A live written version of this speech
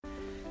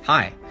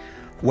Hi,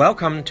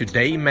 welcome to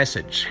Day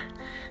Message.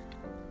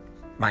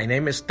 My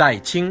name is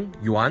Dai-Qing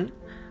Yuan,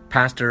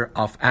 pastor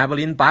of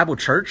Abilene Bible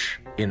Church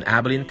in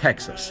Abilene,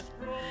 Texas.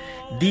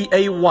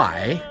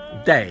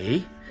 D-A-Y,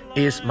 Day,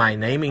 is my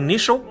name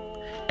initial,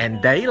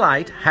 and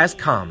daylight has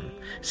come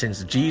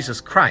since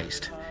Jesus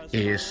Christ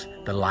is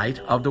the light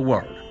of the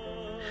world.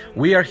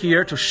 We are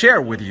here to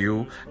share with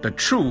you the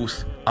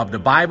truth of the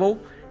Bible,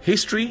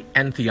 history,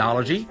 and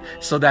theology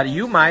so that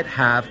you might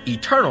have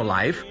eternal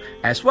life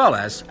as well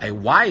as a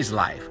wise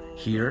life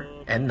here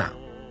and now.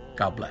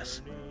 God bless.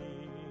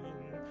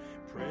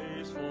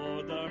 Praise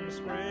for them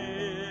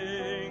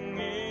springing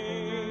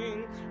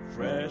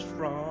fresh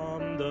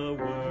from the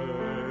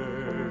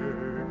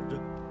Word.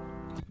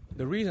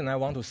 The reason I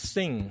want to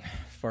sing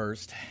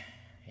first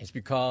is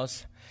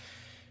because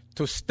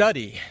to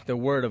study the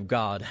Word of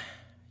God,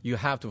 you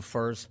have to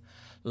first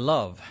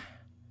love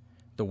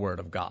the Word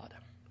of God.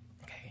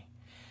 Okay.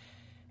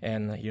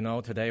 And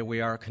today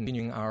we are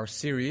continuing our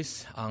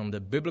series on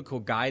the biblical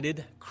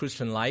guided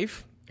Christian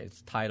life.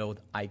 It's titled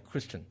I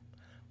Christian.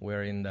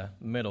 We're in the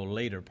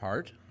later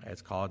part.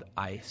 It's called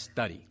I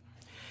Study.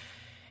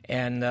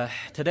 And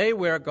today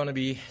we're going to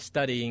be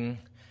studying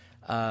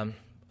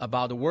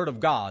about the Word of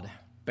God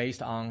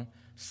based on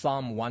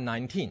Psalm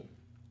 119.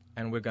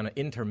 And we're going to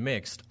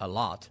intermix a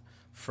lot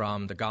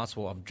from the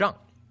Gospel of John.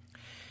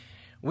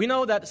 We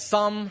know that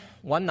Psalm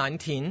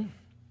 119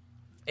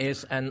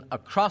 is an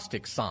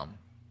acrostic psalm.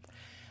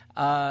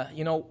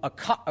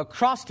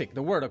 Acrostic,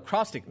 the word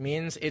acrostic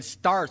means it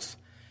starts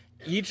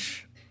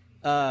each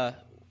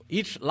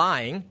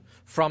line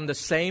from the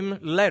same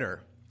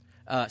letter,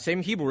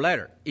 same Hebrew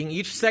letter in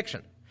each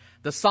section.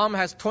 The psalm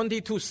has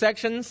 22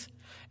 sections,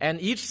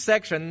 and each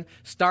section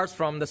starts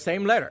from the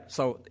same letter.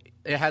 So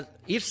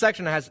each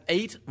section has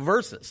 8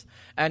 verses,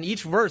 and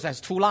each verse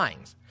has 2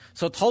 lines.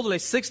 So totally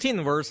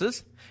 16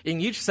 verses in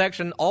each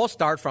section all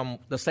start from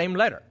the same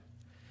letter.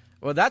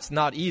 Well, that's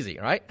not easy,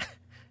 right?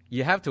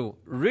 You have to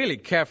really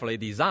carefully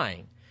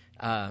design,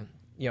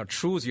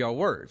 choose your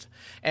words.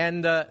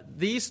 And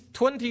these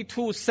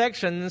 22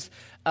 sections,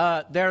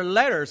 their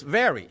letters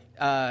vary,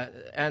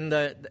 and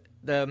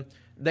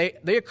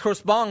they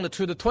correspond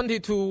to the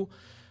 22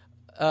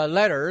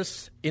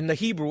 letters in the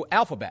Hebrew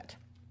alphabet.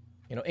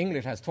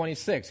 English has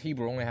 26.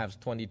 Hebrew only has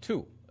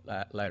 22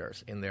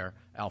 letters in their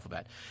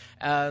alphabet.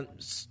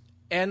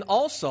 And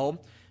also,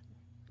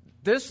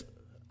 this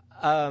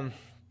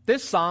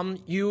psalm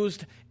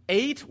used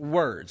 8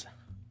 words.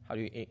 How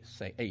do you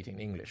say 8 in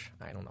English?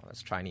 I don't know.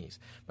 That's Chinese.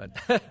 But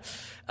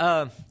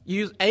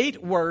use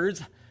 8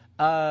 words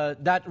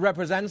that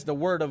represents the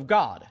Word of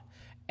God.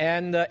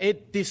 And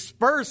it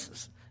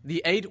disperses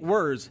the 8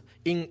 words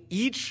in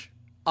each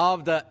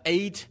of the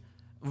 8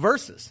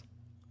 verses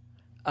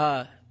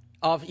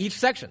of each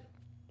section.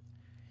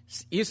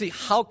 You see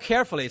how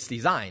carefully it's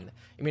designed.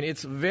 I mean,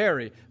 it's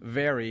very,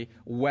 very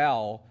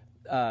well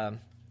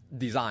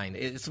designed.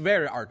 It's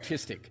very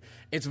artistic.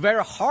 It's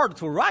very hard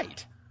to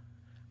write,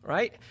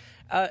 right?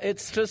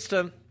 It's just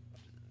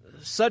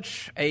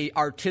such a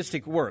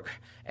artistic work.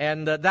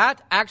 And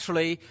that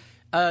actually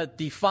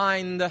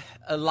defined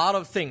a lot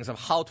of things of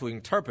how to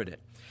interpret it.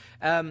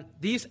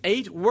 These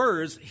 8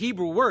 words,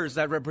 Hebrew words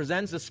that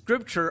represents the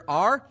scripture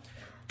are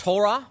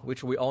Torah,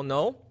 which we all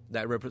know,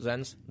 that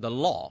represents the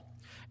law.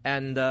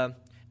 And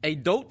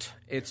Edot,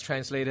 it's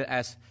translated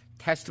as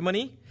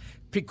testimony.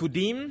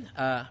 Pikudim,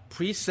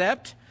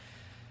 precept.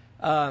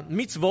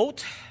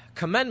 Mitzvot,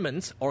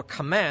 commandments or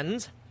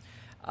commands.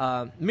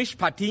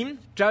 Mishpatim,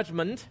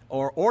 judgment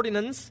or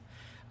ordinance.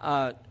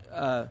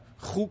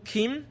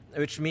 Chukim,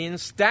 which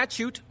means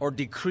statute or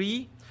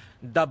decree.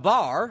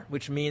 Dabar,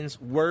 which means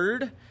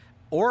word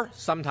or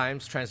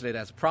sometimes translated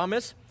as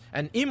promise.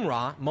 And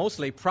Imra,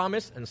 mostly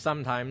promise and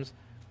sometimes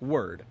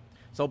word.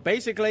 So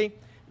basically,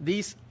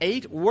 these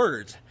 8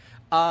 words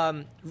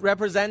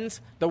represent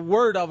the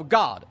Word of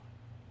God.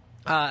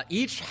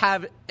 Each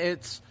have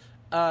its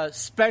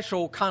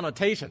special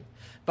connotation.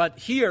 But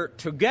here,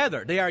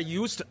 together, they are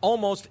used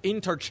almost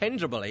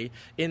interchangeably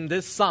in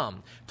this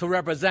psalm to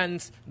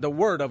represent the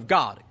Word of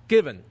God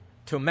given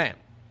to man.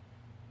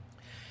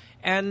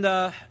 And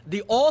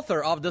the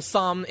author of the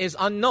psalm is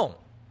unknown.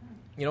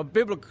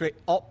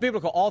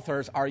 Biblical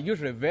authors are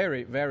usually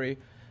very, very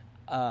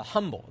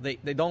humble.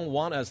 They don't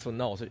want us to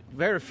know. So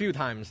very few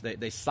times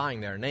they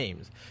sign their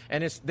names.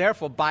 And it's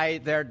therefore by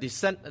their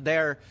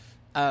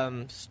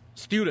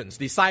students,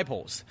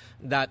 disciples,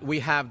 that we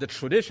have the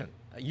tradition.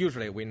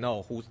 Usually we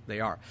know who they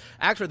are.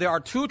 Actually, there are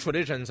 2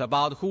 traditions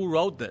about who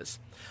wrote this.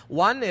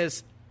 One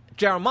is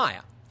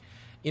Jeremiah.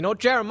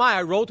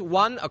 Jeremiah wrote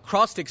one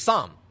acrostic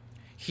psalm.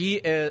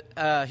 He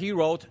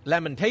wrote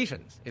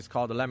Lamentations. It's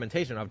called the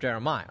Lamentation of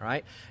Jeremiah,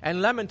 right?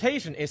 And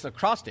Lamentation is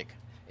acrostic.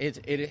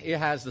 It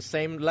has the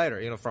same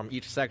letter, from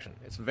each section.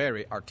 It's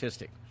very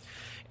artistic.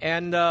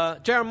 And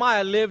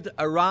Jeremiah lived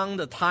around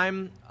the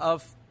time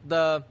of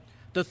the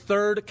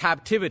 3rd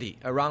captivity,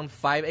 around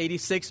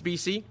 586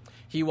 BC.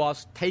 He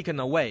was taken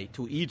away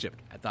to Egypt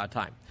at that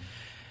time.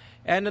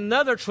 And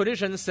another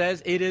tradition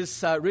says it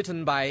is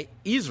written by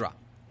Ezra.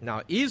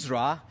 Now,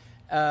 Ezra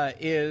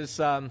is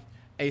a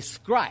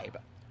scribe.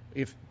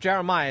 If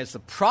Jeremiah is a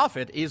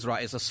prophet, Ezra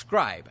is a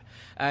scribe.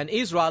 And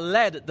Ezra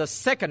led the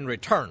second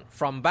return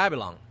from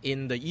Babylon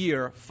in the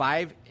year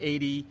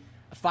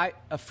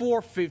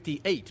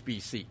 458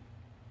 BC.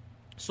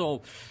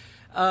 So,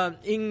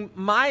 in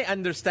my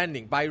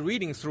understanding, by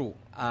reading through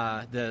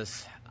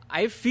this,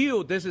 I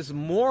feel this is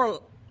more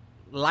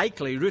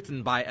likely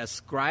written by a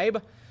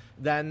scribe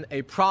than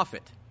a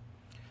prophet,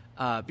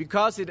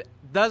 because it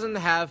doesn't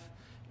have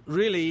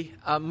really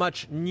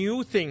much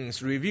new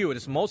things revealed.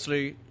 It's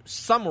mostly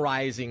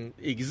summarizing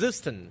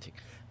existent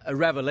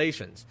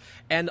revelations.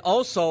 And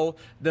also,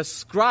 the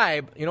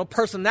scribe,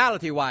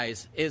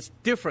 personality-wise, is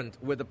different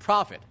with the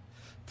prophet.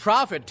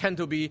 Prophet tend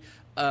to be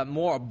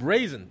more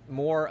brazen,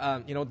 more,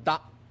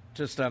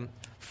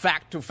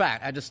 fact to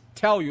fact. I just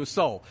tell you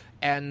so.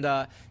 And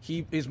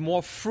he is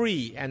more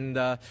free. And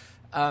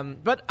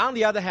but on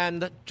the other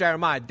hand,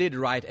 Jeremiah did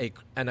write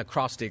an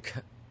acrostic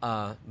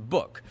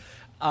book.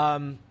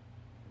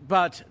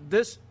 But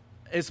this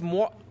is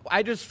more,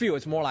 I just feel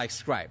it's more like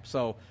scribe.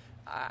 So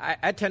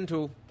I tend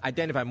to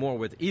identify more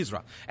with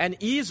Ezra. And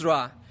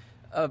Ezra,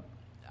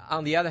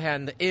 on the other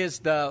hand, is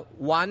the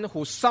one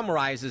who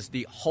summarizes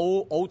the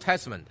whole Old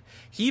Testament.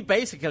 He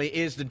basically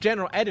is the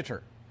general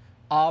editor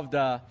of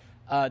the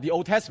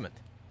Old Testament.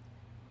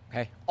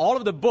 Okay, all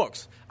of the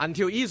books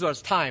until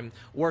Ezra's time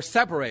were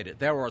separated.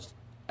 There was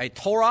a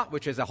Torah,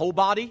 which is a whole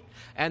body,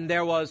 and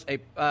there was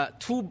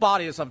two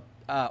bodies of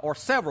or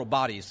several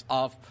bodies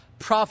of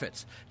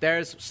prophets.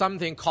 There's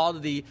something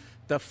called the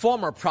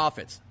former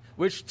prophets,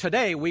 which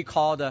today we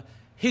call the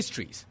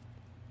histories.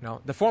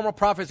 The former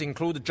prophets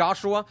include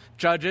Joshua,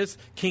 Judges,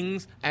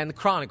 Kings, and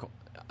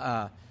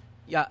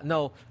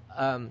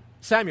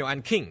Samuel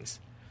and Kings.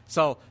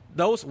 So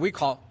those we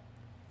call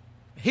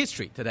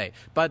history today.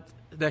 But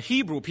the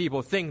Hebrew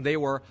people think they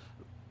were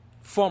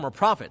former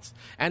prophets.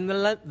 And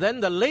then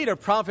the later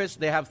prophets,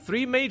 they have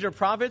three major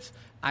prophets: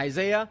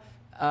 Isaiah,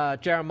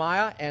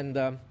 Jeremiah,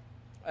 and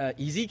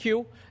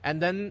Ezekiel,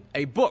 and then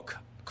a book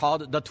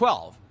called the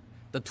 12.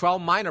 The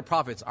 12 minor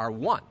prophets are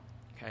one.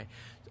 Okay.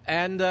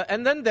 And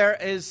then there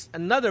is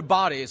another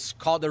body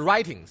called the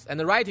writings. And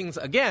the writings,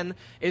 again,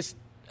 is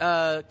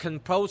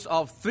composed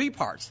of three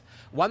parts.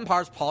 One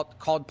part is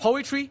called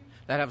poetry,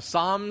 that have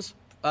Psalms,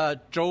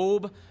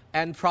 Job,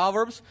 and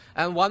Proverbs.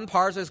 And one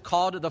part is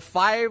called the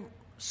 5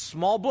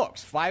 small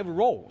books, 5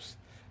 rolls.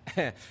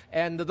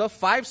 And the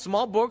 5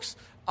 small books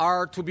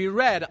are to be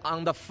read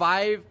on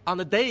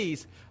the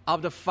days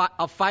of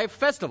 5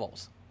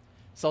 festivals.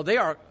 So they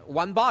are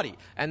one body.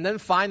 And then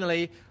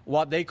finally,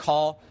 what they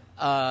call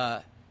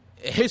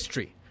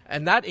history,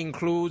 and that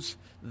includes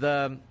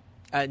the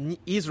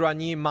Ezra,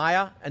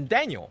 Nehemiah, and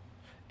Daniel,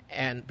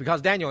 and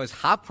because Daniel is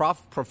half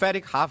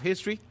prophetic, half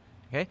history.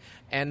 Okay,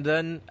 and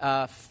then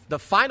the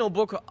final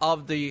book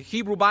of the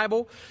Hebrew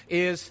Bible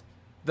is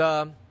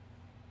the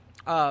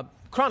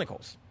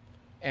Chronicles,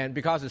 and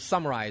because it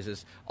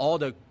summarizes all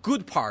the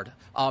good part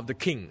of the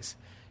kings.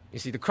 You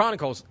see, the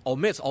Chronicles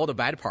omits all the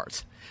bad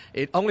parts.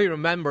 It only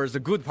remembers the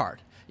good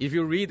part. If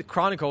you read the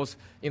Chronicles,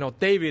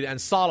 David and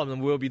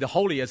Solomon will be the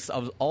holiest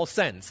of all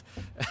saints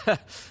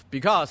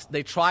because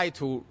they try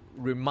to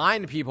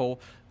remind people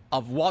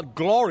of what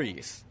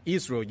glories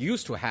Israel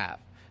used to have.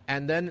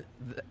 And then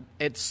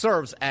it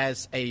serves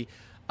as a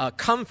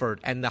comfort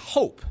and the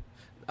hope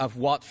of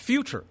what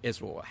future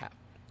Israel will have.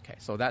 Okay,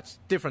 so that's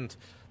different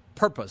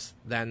purpose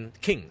than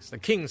Kings. The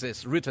Kings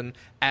is written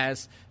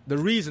as the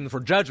reason for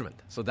judgment,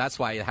 so that's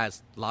why it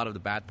has a lot of the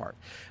bad part.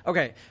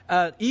 Okay,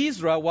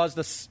 Ezra was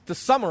the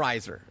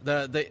summarizer,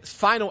 the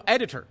final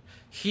editor.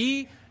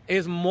 He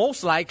is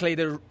most likely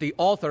the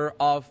author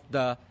of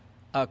the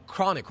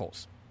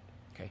Chronicles,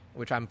 okay,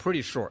 which I'm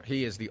pretty sure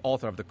he is the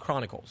author of the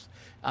Chronicles.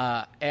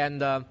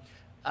 And that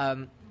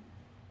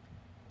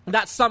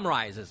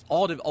summarizes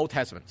all the Old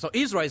Testament. So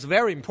Israel is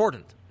very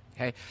important.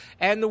 Okay?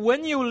 And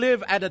when you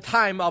live at a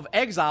time of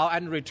exile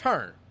and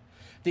return,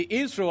 the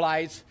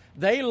Israelites,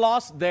 they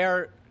lost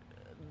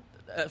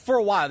for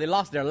a while, they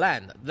lost their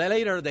land.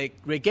 Later, they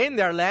regained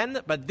their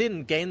land, but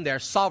didn't gain their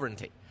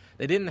sovereignty.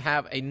 They didn't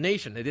have a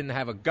nation. They didn't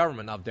have a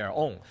government of their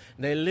own.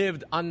 They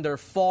lived under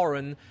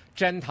foreign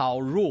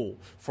Gentile rule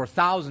for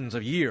thousands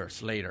of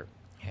years later.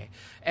 Okay?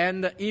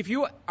 And if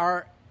you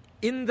are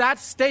in that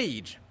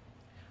stage,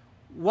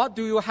 what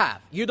do you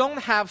have? You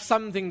don't have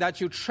something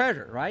that you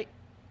treasure, right?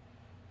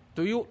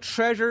 Do you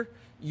treasure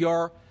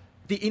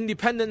the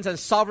independence and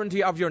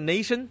sovereignty of your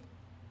nation?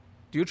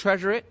 Do you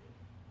treasure it?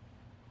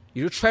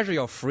 Do you treasure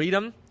your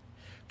freedom?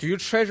 Do you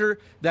treasure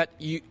that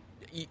you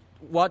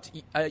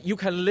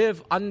can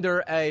live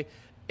under a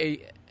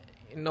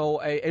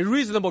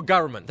reasonable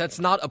government that's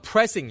not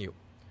oppressing you,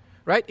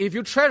 right? If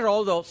you treasure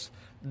all those,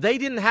 they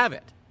didn't have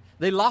it.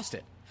 They lost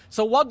it.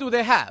 So what do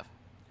they have?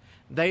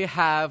 They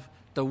have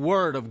the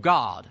Word of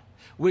God,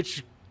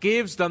 which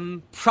gives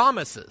them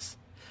promises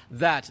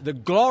that the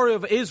glory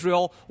of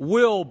Israel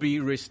will be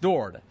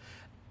restored.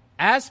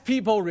 As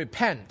people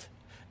repent,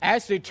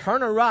 as they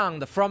turn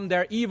around from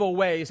their evil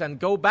ways and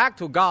go back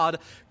to God,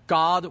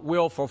 God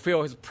will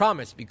fulfill his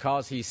promise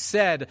because he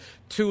said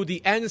to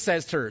the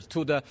ancestors,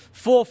 to the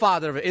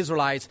forefather of the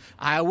Israelites,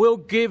 I will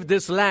give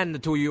this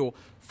land to you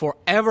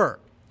forever.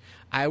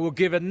 I will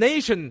give a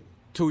nation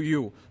to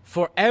you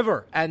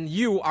forever, and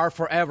you are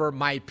forever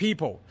my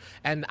people.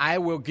 And I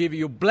will give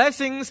you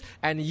blessings,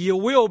 and you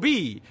will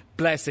be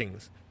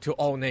blessings to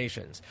all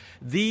nations.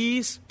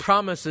 These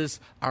promises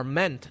are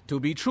meant to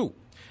be true.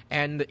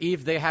 And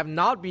if they have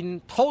not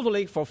been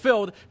totally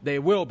fulfilled, they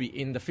will be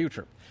in the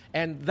future.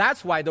 And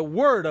that's why the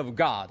Word of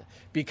God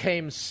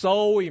became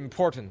so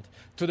important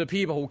to the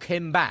people who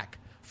came back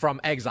from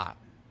exile.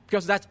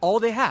 Because that's all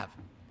they have.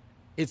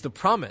 It's the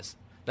promise.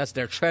 That's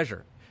their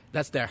treasure.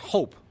 That's their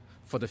hope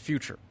for the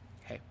future.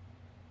 Okay.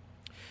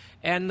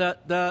 And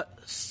the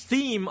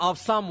theme of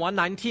Psalm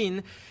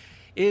 119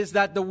 is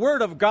that the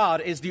Word of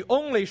God is the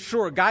only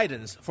sure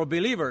guidance for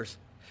believers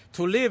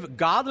to live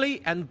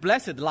godly and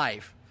blessed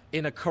life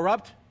in a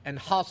corrupt and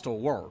hostile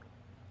world.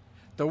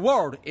 The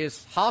world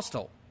is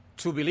hostile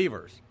to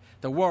believers.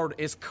 The world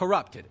is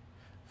corrupted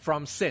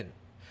from sin.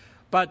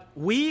 But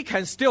we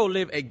can still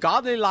live a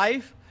godly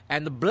life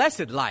and a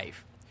blessed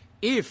life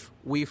if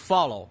we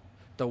follow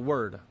the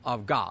Word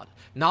of God.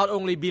 Not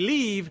only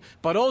believe,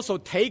 but also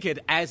take it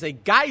as a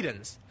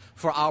guidance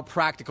for our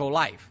practical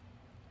life.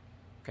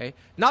 Okay?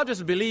 Not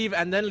just believe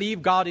and then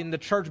leave God in the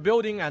church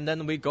building and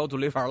then we go to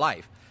live our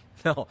life.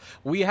 No,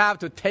 we have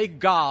to take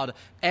God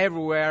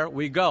everywhere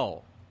we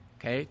go.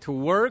 Okay? To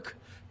work,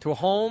 to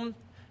home,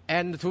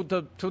 and to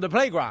the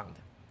playground.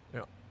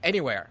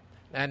 Anywhere.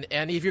 And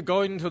if you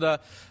go into the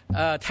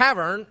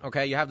tavern,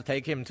 okay, you have to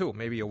take him too.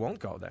 Maybe you won't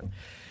go then.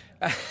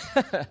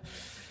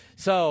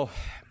 So,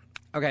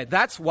 okay,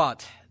 that's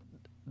what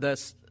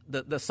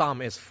the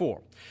psalm is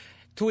for.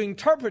 To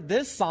interpret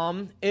this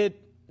psalm,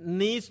 it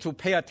needs to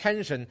pay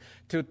attention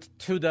to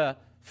the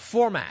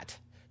format,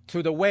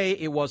 to the way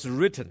it was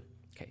written.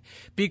 Okay.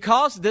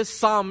 Because this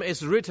psalm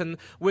is written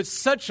with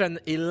such an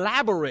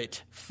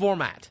elaborate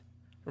format.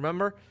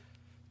 Remember,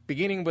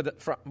 beginning with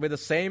the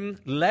same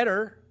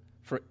letter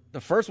for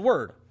the first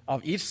word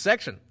of each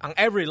section on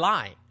every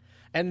line.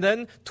 And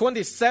then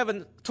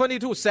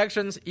 22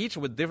 sections, each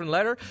with different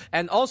letter.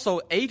 And also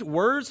 8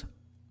 words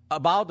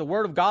about the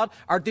Word of God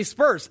are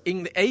dispersed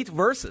in the 8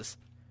 verses.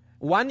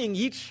 One in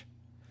each.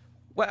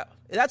 Well,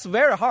 that's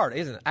very hard,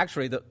 isn't it?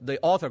 Actually, the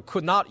author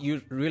could not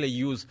really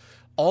use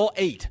all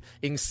 8.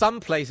 In some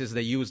places,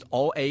 they used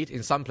all 8.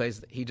 In some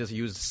places, he just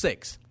used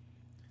 6.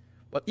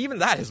 But even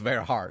that is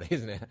very hard,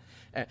 isn't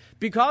it?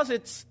 Because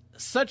it's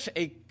such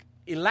a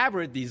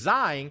elaborate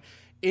design,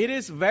 it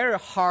is very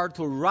hard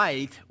to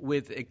write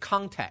with a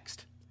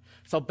context.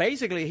 So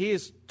basically, he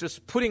is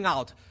just putting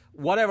out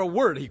whatever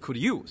word he could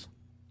use.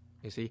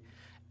 You see?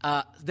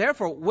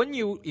 Therefore, when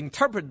you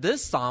interpret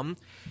this psalm,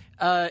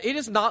 it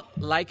is not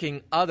like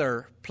in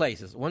other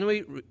places. When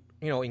we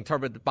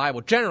interpret the Bible,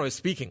 generally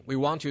speaking, we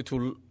want you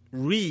to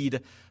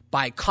read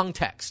by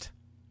context.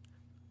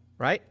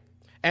 Right?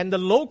 And the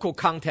local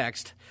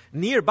context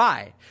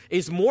nearby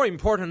is more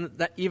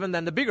important even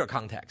than the bigger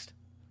context.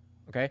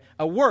 Okay,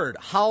 a word,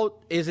 how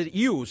is it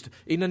used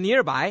in the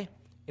nearby,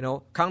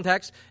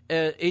 context?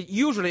 It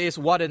usually is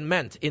what it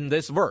meant in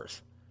this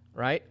verse,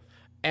 right?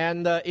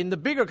 And in the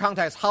bigger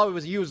context, how it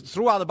was used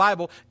throughout the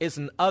Bible is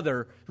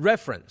another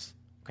reference.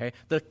 Okay,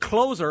 the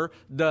closer,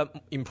 the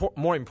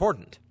more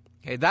important.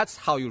 Okay, that's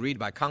how you read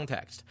by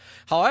context.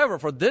 However,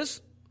 for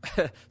this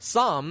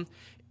psalm,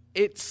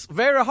 it's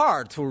very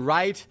hard to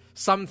write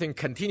something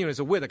continuous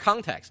with a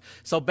context.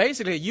 So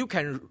basically, you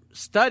can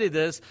study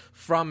this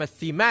from a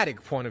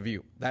thematic point of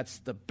view. That's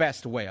the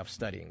best way of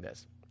studying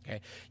this.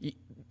 Okay,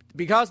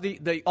 because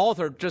the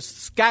author just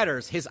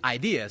scatters his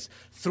ideas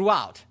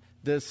throughout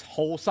this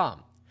whole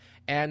psalm.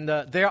 And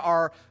there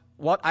are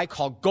what I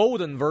call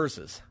golden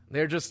verses.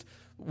 They're just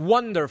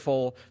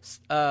wonderful,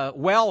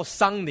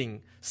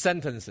 well-sounding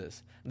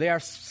sentences. They are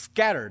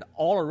scattered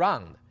all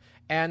around.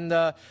 And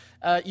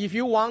if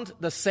you want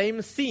the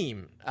same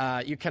theme,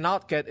 you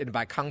cannot get it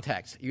by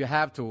context. You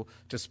have to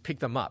just pick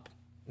them up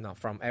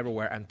from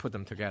everywhere and put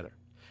them together.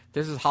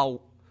 This is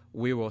how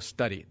we will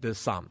study this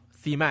psalm,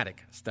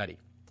 thematic study.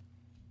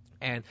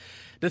 And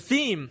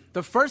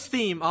the first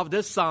theme of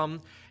this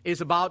psalm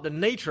is about the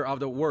nature of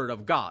the Word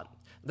of God,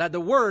 that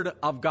the Word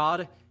of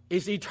God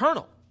is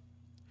eternal.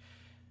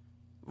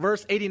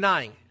 Verse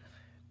 89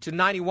 to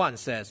 91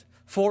 says,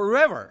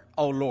 Forever,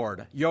 O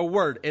Lord, your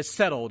word is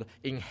settled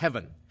in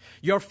heaven.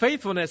 Your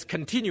faithfulness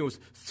continues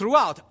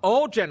throughout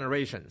all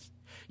generations.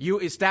 You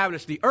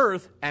establish the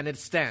earth, and it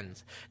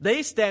stands.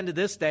 They stand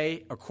this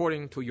day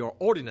according to your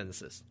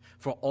ordinances,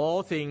 for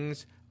all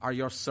things are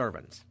your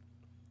servants.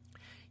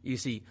 You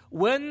see,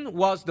 when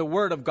was the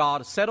word of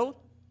God settled?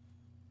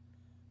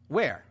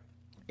 Where?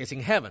 It's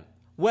in heaven.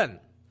 When?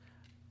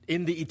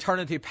 In the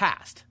eternity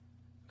past.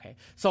 Okay.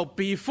 So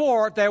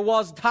before there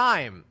was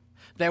time,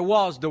 there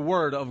was the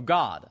Word of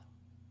God.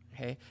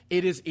 Okay?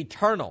 It is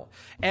eternal.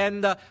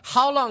 And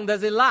how long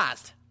does it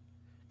last?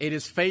 It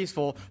is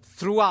faithful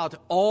throughout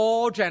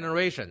all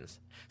generations.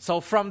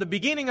 So from the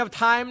beginning of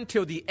time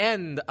till the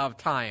end of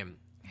time.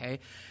 Okay?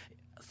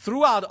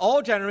 throughout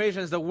all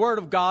generations, the word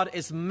of God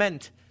is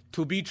meant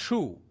to be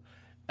true.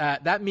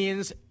 That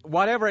means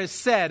whatever is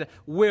said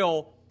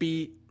will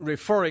be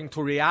referring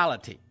to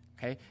reality.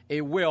 Okay?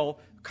 It will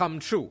come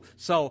true.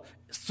 So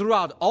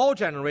throughout all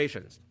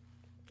generations,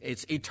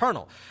 it's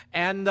eternal.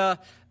 And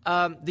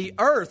the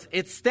earth,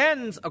 it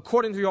stands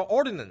according to your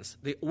ordinance.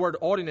 The word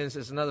ordinance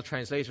is another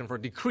translation for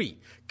decree.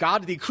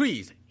 God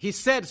decrees. He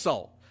said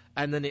so.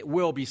 And then it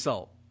will be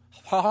so.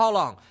 For how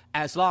long?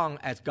 As long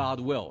as God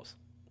wills.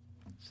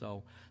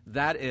 So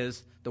that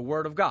is the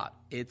word of God.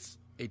 It's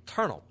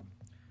eternal.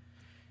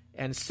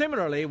 And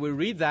similarly, we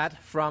read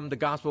that from the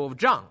Gospel of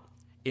John.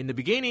 In the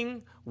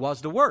beginning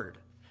was the Word,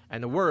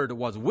 and the Word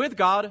was with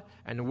God,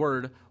 and the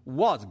Word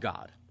was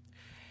God.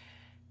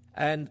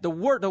 And the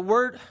word,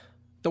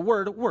 the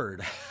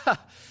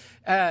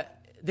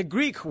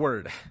Greek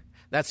word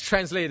that's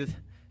translated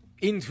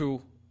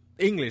into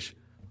English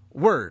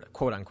word,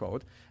 quote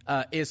unquote,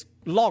 is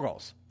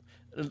logos.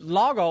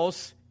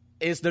 Logos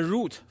is the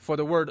root for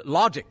the word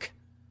logic.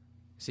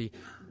 See,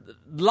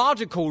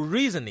 logical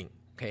reasoning.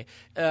 Okay,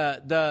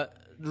 the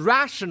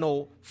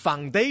rational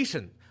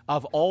foundation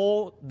of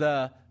all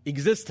the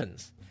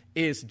existence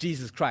is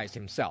Jesus Christ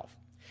himself.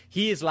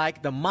 He is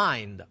like the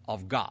mind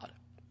of God.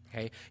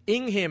 Okay?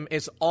 In him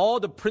is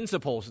all the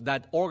principles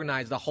that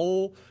organize the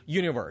whole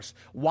universe.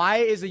 Why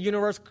is the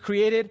universe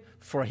created?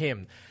 For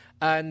him.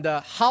 And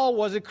how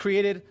was it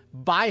created?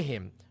 By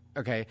him.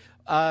 Okay,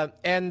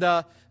 and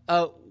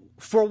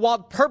for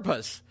what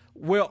purpose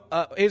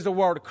is the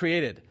world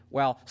created?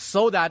 Well,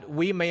 so that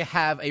we may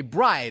have a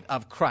bride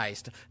of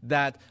Christ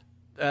that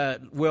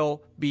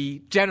will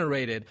be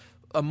generated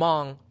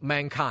among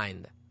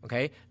mankind,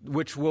 okay,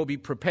 which will be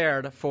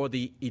prepared for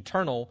the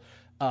eternal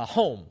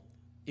home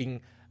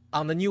in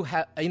the new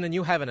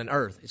heaven and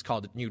earth. It's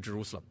called the New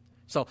Jerusalem.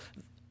 So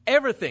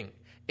everything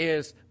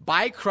is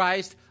by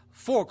Christ,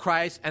 for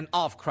Christ, and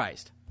of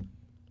Christ.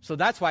 So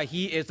that's why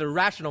he is the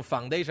rational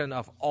foundation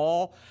of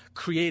all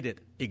created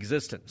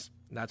existence.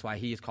 That's why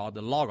he is called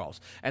the Logos.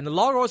 And the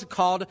Logos is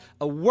called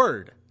a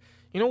word.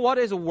 You know what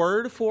is a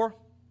word for?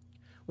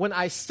 When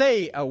I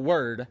say a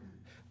word,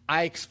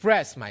 I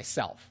express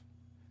myself,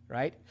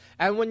 right?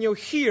 And when you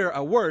hear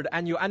a word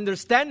and you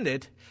understand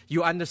it,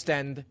 you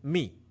understand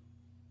me,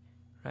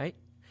 right?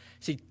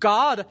 See,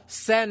 God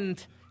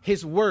sent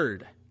his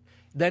word.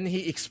 Then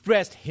he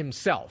expressed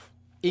himself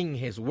in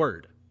his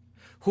word,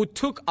 who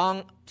took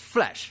on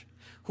flesh,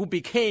 who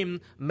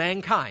became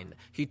mankind.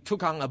 He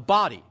took on a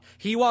body.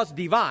 He was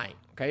divine.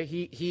 Okay,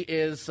 he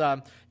is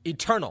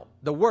eternal.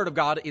 The Word of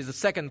God is the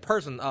second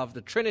person of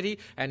the Trinity,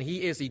 and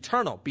he is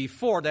eternal.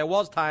 Before there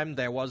was time,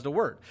 there was the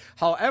Word.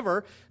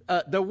 However,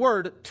 the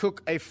Word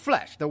took a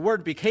flesh. The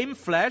Word became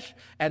flesh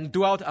and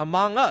dwelt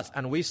among us,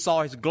 and we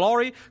saw his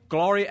glory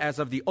as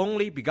of the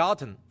only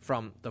begotten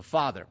from the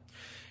Father.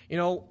 You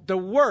know, the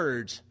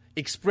words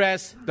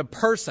express the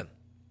person,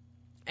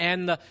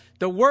 and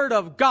the Word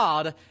of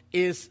God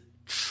is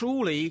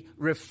truly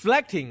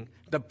reflecting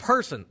the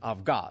person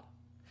of God.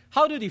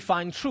 How do you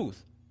define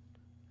truth?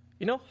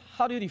 You know,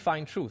 how do you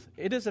define truth?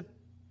 It is a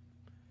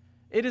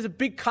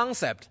big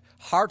concept,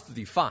 hard to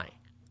define,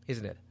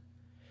 isn't it?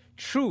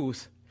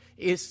 Truth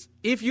is,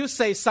 if you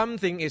say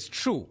something is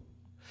true,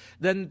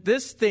 then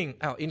this thing,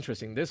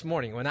 interesting, this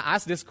morning when I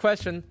asked this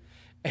question,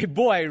 a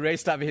boy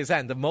raised up his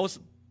hand.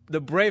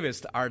 The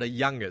bravest are the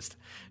youngest,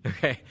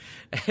 okay?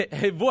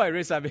 A boy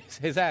raised up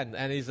his hand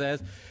and he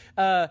says,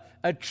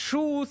 a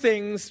true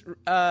thing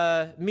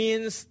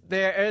means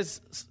there is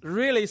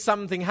really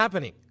something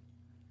happening.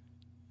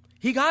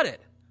 He got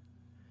it.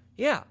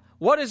 Yeah.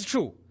 What is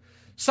true?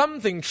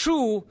 Something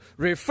true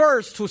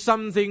refers to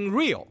something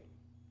real.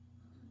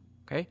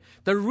 Okay?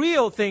 The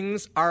real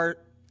things are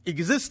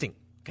existing.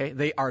 Okay?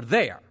 They are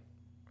there.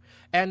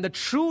 And the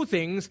true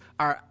things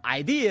are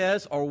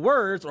ideas or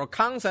words or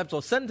concepts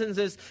or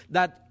sentences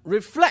that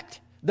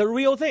reflect the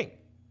real thing.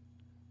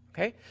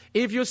 Okay?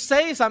 If you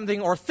say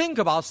something or think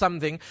about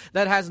something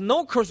that has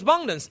no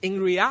correspondence in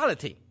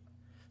reality,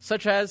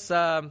 such as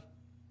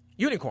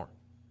unicorn,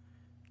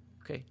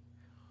 okay,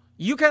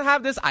 you can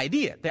have this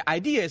idea. The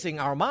idea is in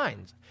our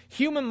minds.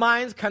 Human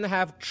minds can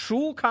have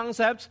true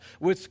concepts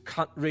which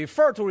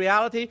refer to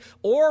reality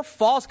or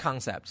false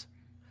concepts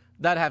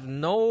that have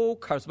no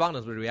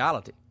correspondence with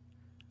reality.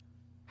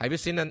 Have you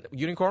seen a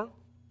unicorn?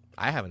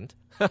 I haven't.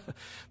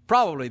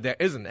 Probably there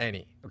isn't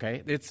any,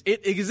 okay?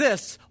 It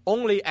exists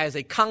only as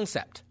a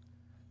concept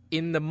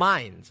in the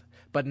mind,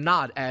 but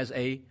not as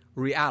a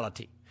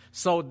reality.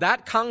 So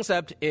that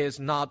concept is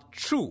not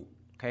true,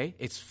 okay?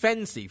 It's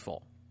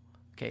fanciful,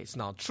 okay? It's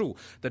not true.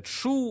 The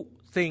true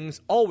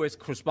things always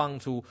correspond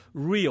to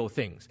real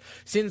things.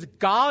 Since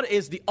God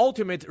is the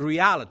ultimate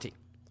reality,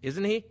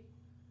 isn't he?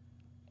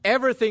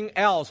 Everything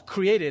else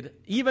created,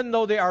 even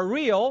though they are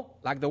real,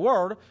 like the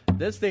world,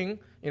 this thing,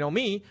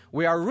 me,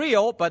 we are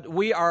real, but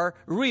we are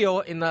real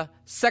in a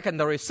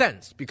secondary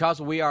sense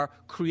because we are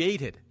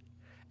created.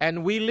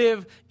 And we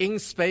live in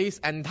space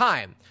and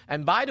time.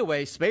 And by the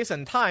way, space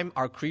and time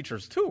are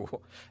creatures too.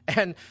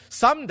 And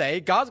someday,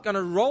 God's going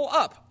to roll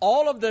up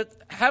all of the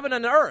heaven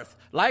and earth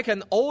like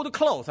an old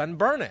cloth and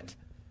burn it.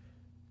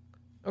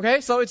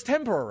 Okay, so it's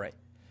temporary.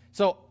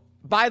 So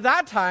by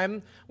that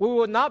time, we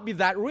will not be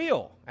that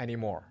real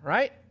anymore,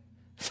 right?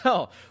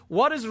 So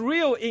what is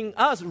real in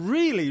us,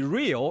 really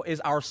real, is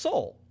our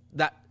soul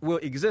that will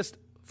exist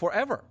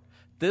forever.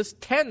 This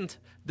tent,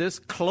 this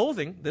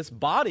clothing, this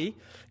body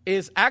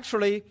is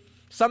actually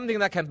something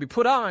that can be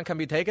put on and can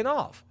be taken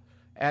off.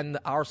 And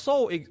our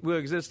soul will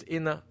exist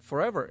in a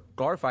forever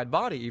glorified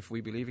body if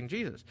we believe in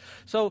Jesus.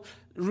 So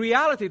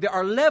reality, there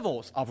are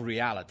levels of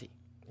reality.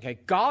 Okay,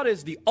 God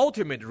is the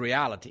ultimate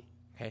reality.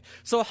 Okay,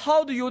 so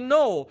how do you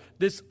know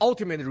this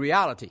ultimate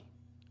reality?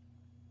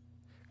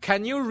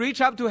 Can you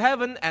reach up to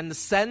heaven and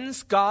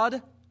sense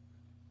God?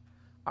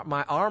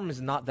 My arm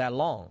is not that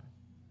long,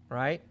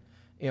 right?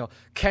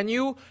 Can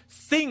you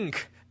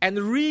think and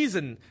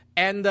reason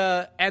and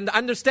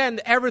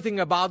understand everything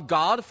about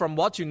God from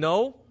what you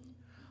know?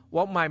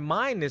 Well, my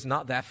mind is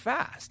not that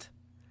fast.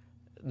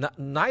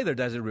 Neither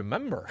does it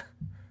remember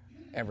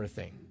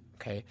everything.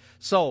 Okay,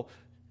 so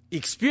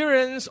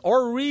experience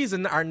or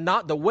reason are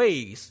not the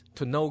ways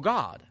to know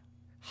God.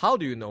 How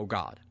do you know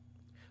God?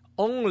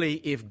 Only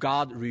if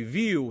God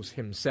reveals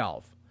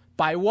himself.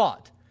 By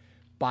what?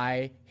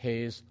 By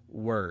his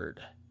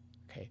word.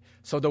 Okay.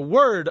 So the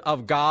word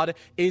of God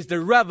is the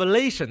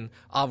revelation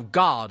of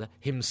God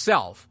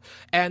himself.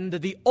 And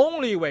the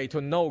only way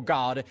to know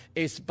God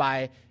is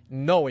by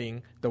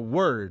knowing the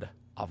word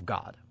of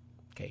God.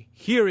 Okay.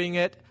 Hearing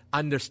it,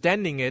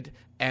 understanding it,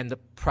 and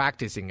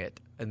practicing it.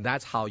 And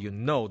that's how you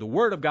know the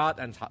word of God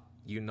and how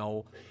you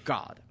know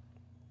God.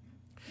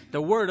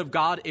 The word of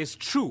God is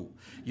true.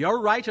 Your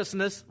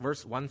righteousness,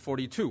 verse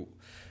 142.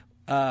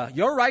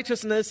 Your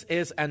righteousness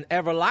is an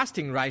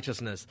everlasting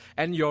righteousness,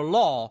 and your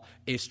law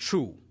is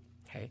true.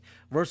 Okay.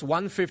 Verse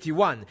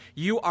 151.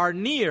 You are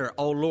near,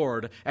 O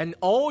Lord, and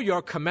all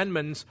your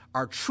commandments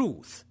are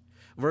truth.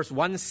 Verse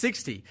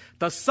 160.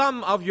 The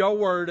sum of your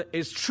word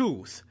is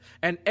truth,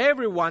 and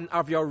every one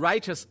of your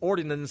righteous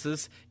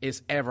ordinances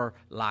is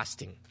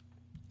everlasting.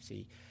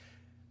 See,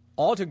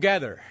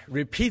 altogether,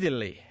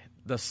 repeatedly,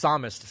 the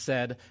psalmist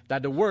said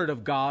that the word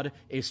of God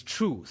is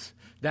truth.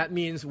 That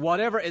means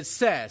whatever it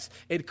says,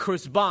 it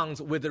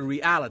corresponds with the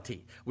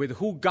reality, with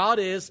who God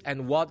is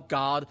and what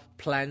God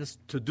plans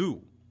to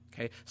do.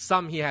 Okay,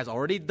 some he has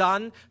already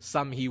done,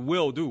 some he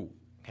will do.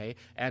 Okay,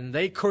 and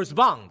they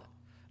correspond.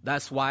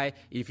 That's why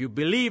if you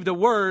believe the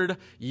word,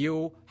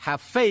 you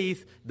have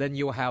faith, then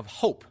you have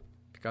hope,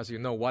 because you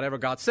know whatever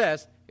God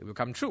says, it will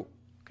come true.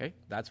 Okay,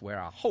 that's where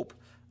our hope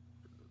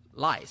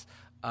lies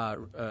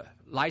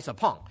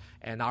upon.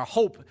 And our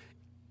hope,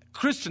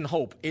 Christian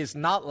hope, is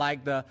not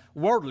like the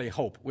worldly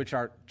hope, which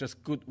are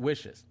just good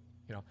wishes.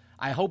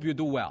 I hope you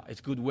do well.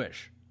 It's good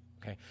wish.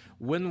 Okay.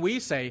 When we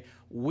say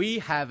we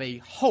have a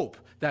hope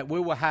that we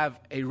will have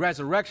a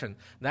resurrection,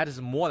 that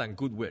is more than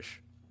good wish.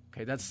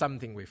 Okay, that's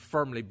something we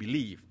firmly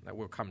believe that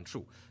will come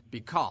true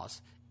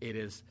because it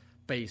is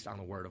based on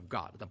the word of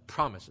God, the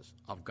promises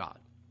of God.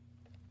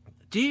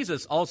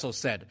 Jesus also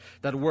said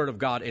that the word of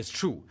God is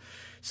true.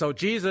 So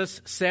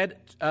Jesus said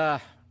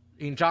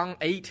in John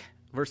 8,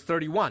 verse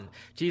 31,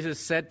 Jesus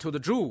said to the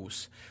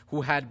Jews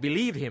who had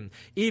believed him,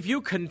 if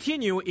you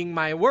continue in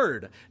my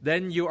word,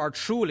 then you are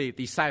truly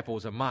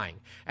disciples of mine,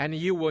 and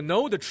you will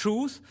know the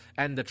truth,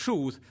 and the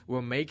truth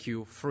will make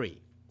you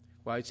free.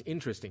 Well, it's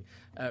interesting.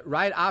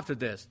 Right after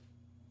this,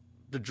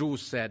 the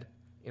Jews said,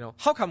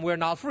 how come we're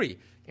not free?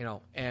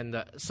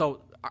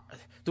 So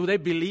do they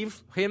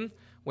believe him?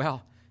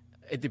 Well,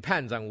 it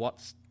depends on what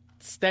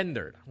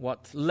standard,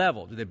 what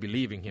level do they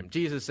believe in him.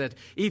 Jesus said,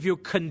 if you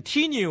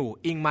continue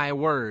in my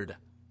word,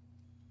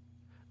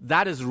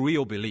 that is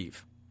real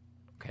belief.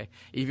 Okay?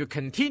 If you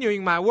continue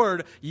in my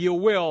word, you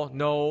will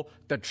know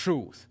the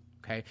truth.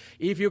 Okay?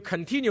 If you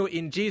continue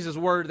in Jesus'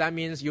 word, that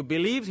means you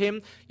believe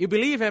him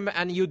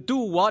and you do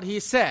what he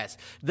says.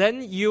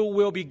 Then you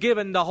will be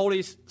given the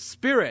Holy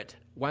Spirit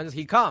once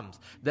he comes.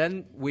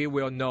 Then we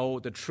will know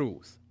the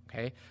truth.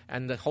 Okay?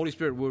 And the Holy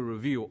Spirit will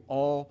reveal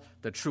all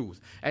the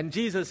truth. And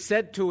Jesus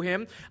said to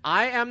him,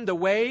 I am the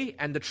way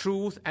and the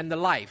truth and the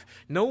life.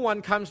 No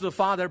one comes to the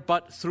Father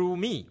but through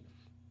me.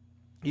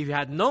 If you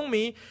had known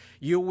me,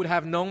 you would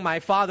have known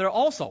my Father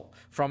also.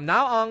 From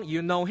now on,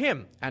 you know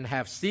him and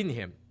have seen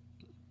him.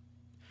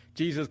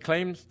 Jesus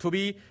claims to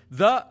be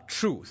the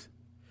truth.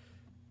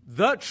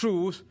 The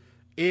truth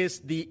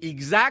is the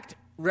exact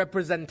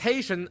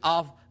representation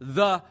of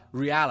the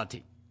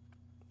reality.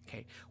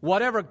 Okay.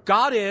 Whatever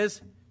God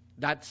is,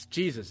 that's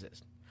Jesus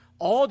is.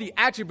 All the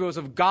attributes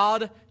of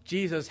God,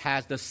 Jesus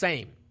has the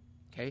same.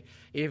 Okay?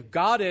 If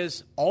God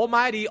is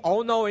almighty,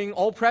 all-knowing,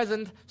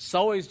 all-present,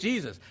 so is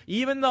Jesus.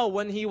 Even though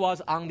when he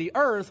was on the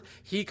earth,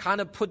 he kind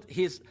of put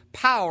his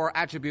power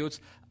attributes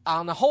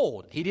on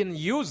hold. He didn't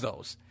use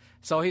those.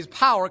 So his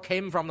power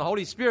came from the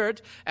Holy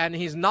Spirit, and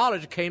his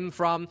knowledge came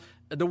from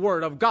the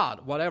Word of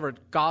God, whatever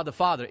God the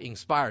Father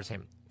inspires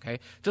him. Okay?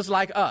 Just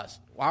like us.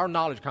 Our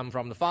knowledge comes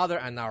from the Father,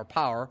 and our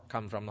power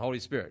comes from the Holy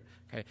Spirit.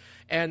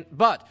 Okay?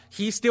 But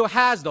he still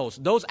has those.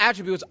 Those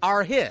attributes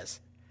are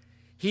his.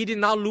 He did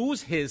not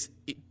lose his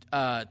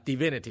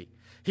divinity.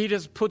 He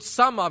just puts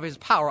some of his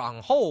power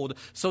on hold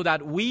so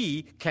that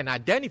we can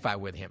identify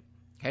with him.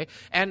 Okay?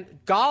 And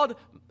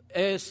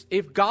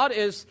if God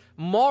is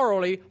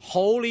morally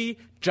holy,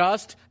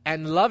 just,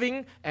 and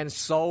loving, and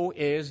so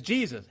is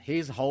Jesus.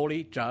 He's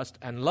holy, just,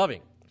 and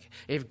loving.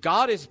 If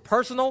God is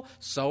personal,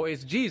 so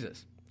is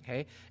Jesus.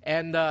 Okay?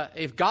 And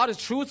if God is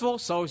truthful,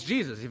 so is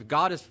Jesus. If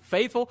God is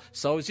faithful,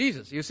 so is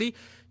Jesus. You see,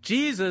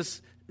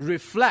 Jesus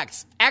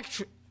reflects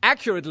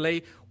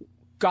accurately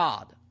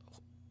God.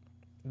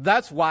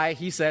 That's why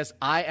he says,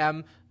 I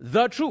am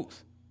the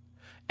truth.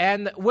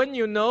 And when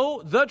you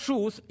know the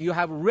truth, you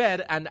have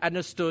read and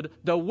understood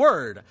the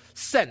word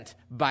sent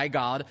by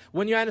God.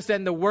 When you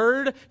understand the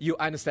word, you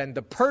understand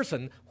the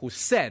person who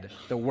said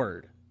the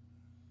word.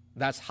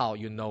 That's how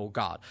you know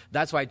God.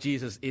 That's why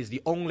Jesus is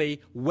the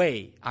only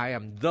way. I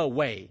am the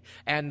way.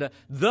 And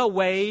the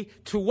way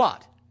to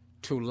what?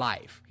 To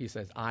life. He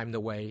says, I'm the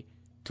way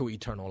to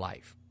eternal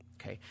life.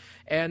 Okay.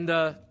 And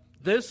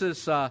this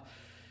is the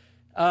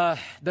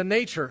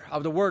nature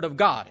of the Word of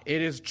God.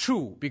 It is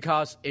true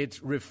because it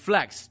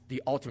reflects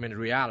the ultimate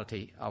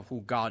reality of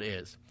who God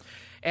is.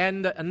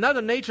 And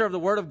another nature of the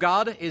Word of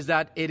God is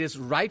that it is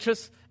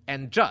righteous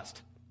and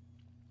just.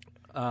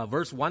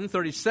 Verse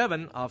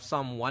 137 of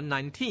Psalm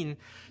 119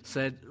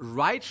 said,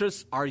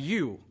 righteous are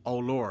you, O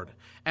Lord,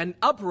 and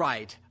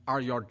upright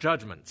are your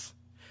judgments.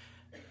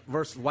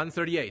 Verse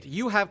 138,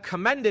 you have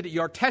commended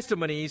your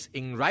testimonies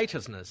in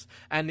righteousness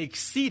and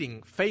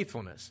exceeding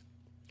faithfulness.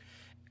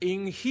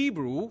 In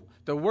Hebrew,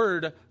 the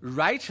word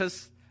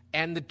righteous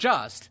and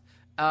just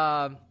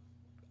are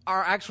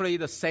actually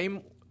the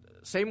same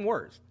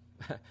words.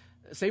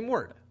 Same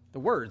word. The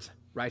words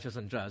righteous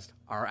and just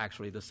are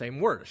actually the same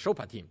word,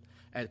 shopatim.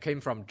 It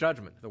came from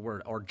judgment, the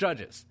word, or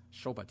judges,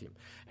 shopatim.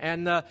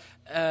 And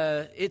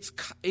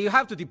you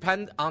have to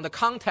depend on the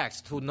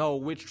context to know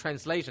which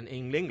translation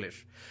in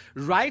English.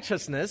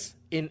 Righteousness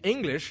in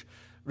English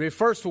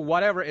refers to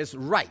whatever is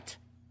right,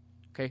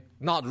 okay,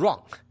 not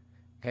wrong.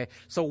 Okay,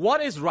 so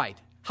what is right?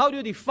 How do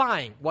you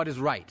define what is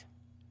right?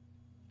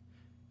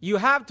 You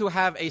have to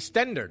have a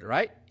standard,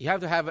 right? You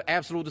have to have an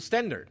absolute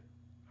standard.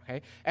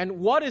 Okay, and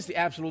what is the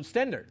absolute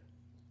standard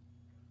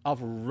of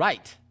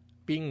right,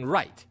 being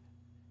right?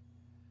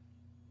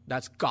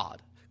 That's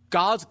God.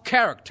 God's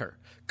character,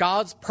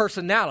 God's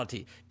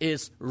personality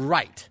is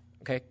right.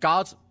 Okay,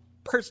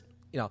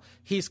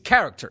 his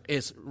character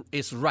is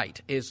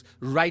right, is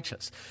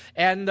righteous.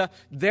 And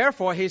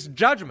therefore his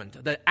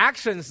judgment, the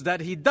actions that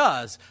he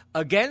does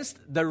against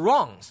the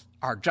wrongs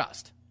are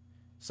just.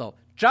 So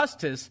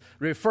justice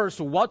refers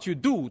to what you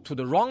do to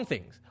the wrong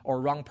things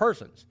or wrong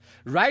persons.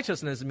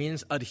 Righteousness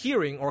means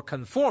adhering or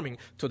conforming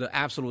to the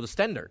absolute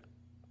standard.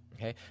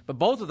 Okay? But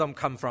both of them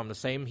come from the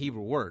same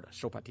Hebrew word,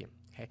 shopatim.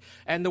 Okay?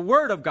 And the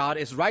word of God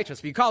is righteous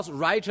because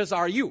righteous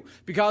are you.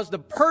 Because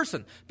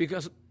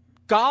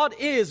God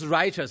is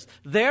righteous.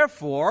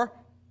 Therefore,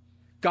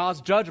 God's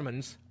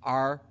judgments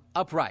are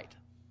upright.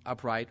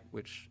 Upright,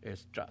 which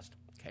is just.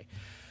 Okay?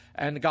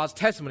 And God's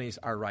testimonies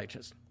are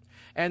righteous.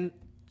 And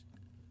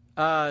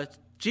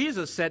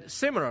Jesus said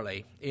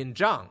similarly in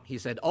John. He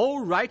said, O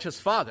righteous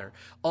Father,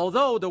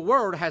 although the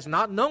world has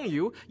not known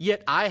you,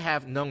 yet I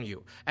have known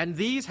you. And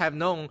these have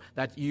known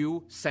that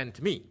you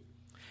sent me.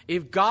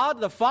 If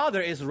God the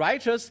Father is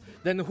righteous,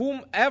 then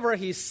whomever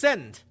he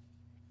sent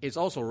is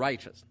also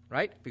righteous,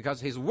 right? Because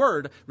his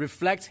word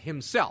reflects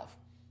himself,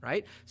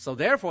 right? So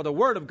therefore, the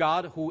word of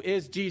God, who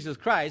is Jesus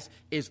Christ,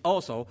 is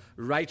also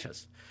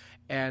righteous.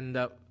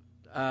 And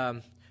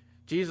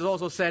Jesus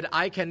also said,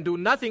 I can do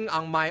nothing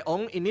on my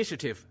own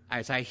initiative.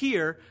 As I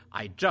hear,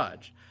 I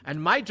judge.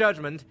 And my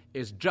judgment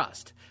is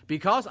just,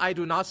 because I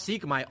do not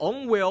seek my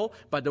own will,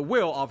 but the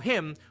will of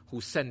him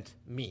who sent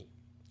me.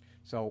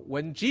 So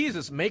when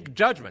Jesus makes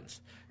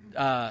judgments,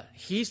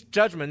 his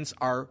judgments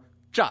are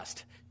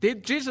just.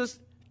 Did Jesus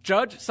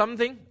judge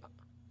something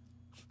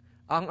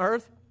on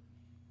earth?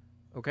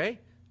 Okay.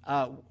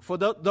 For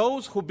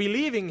those who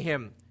believe in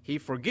him, he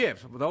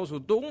forgives. For those who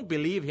don't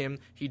believe him,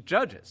 he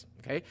judges.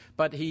 Okay.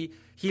 But he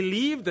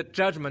leave the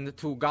judgment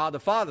to God the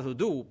Father to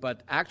do,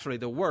 but actually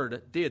the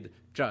word did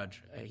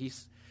judge.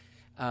 He's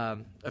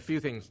a few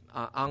things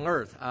on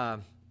earth.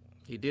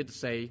 He did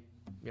say,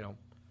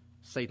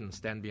 Satan,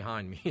 stand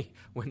behind me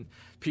when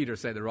Peter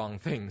said the wrong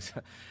things.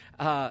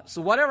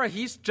 So whatever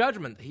his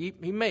judgment he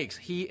makes,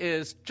 he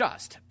is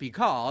just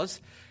because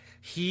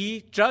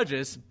he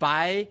judges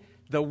by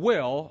the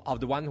will of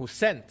the one who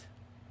sent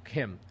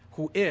him,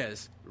 who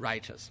is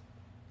righteous.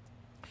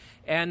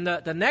 And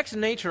the next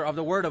nature of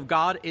the Word of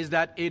God is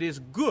that it is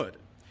good.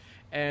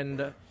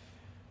 And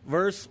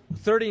verse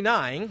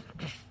 39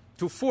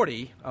 to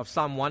 40 of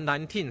Psalm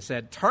 119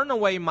 said, Turn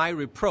away my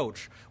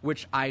reproach,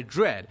 which I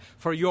dread,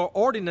 for your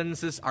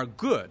ordinances are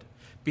good.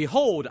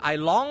 Behold, I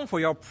long for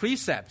your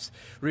precepts.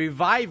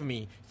 Revive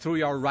me through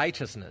your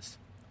righteousness.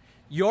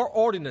 Your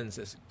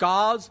ordinances,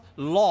 God's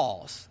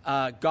laws,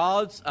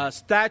 God's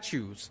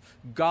statutes,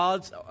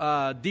 God's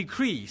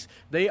decrees,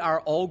 they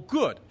are all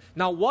good.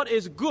 Now, what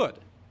is good?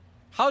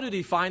 How to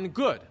define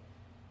good?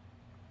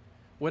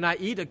 When I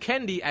eat a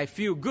candy, I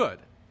feel good.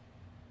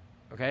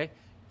 Okay?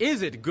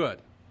 Is it good?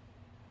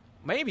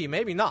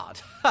 maybe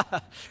not.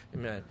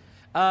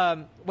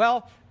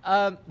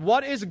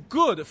 What is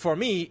good for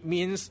me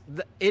means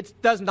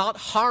it does not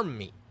harm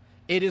me.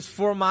 It is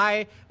for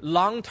my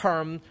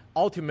long-term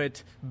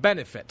ultimate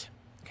benefit.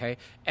 Okay,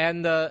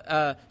 and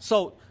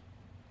so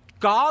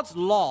God's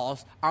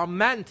laws are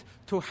meant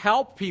to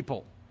help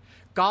people.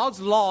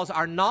 God's laws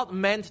are not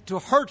meant to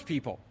hurt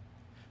people.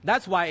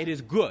 That's why it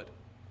is good.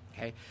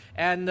 Okay,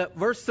 and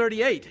verse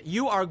 38,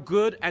 you are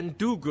good and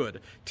do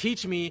good.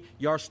 Teach me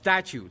your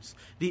statutes.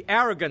 The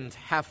arrogant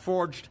have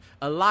forged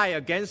a lie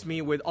against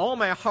me. With all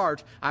my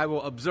heart, I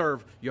will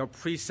observe your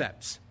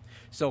precepts.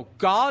 So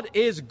God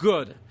is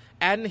good,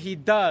 and he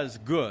does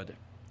good.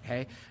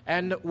 Okay,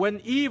 and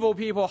when evil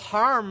people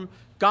harm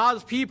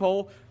God's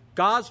people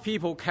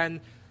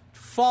can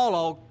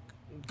follow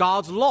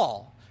God's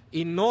law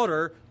in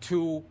order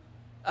to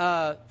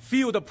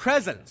feel the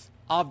presence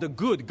of the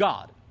good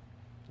God.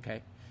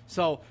 Okay,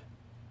 so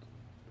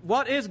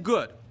what is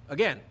good?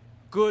 Again,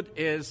 good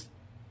is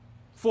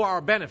for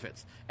our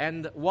benefits.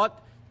 And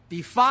what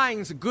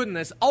defines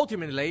goodness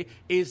ultimately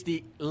is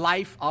the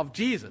life of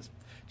Jesus.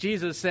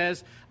 Jesus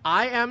says,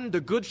 I am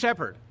the good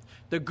shepherd.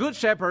 The good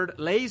shepherd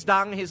lays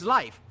down his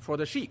life for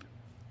the sheep.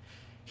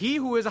 He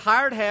who is a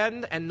hired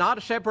hand and not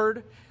a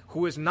shepherd,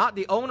 who is not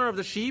the owner of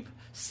the sheep,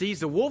 sees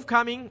the wolf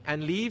coming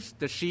and leaves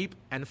the sheep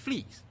and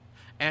flees.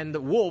 And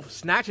the wolf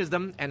snatches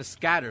them and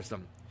scatters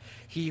them.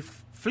 He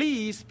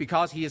flees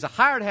because he is a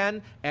hired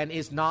hand and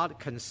is not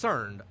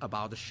concerned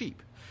about the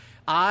sheep.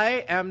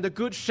 I am the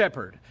good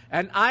shepherd,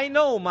 and I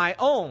know my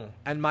own,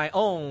 and my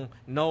own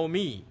know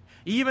me.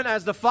 Even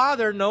as the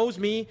Father knows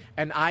me,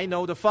 and I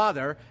know the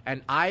Father,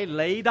 and I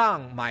lay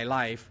down my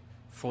life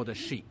for the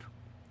sheep.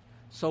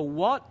 So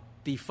what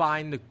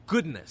defines the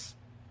goodness?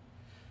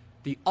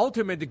 The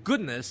ultimate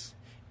goodness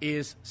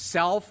is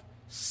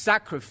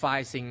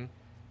self-sacrificing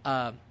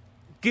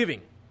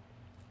giving,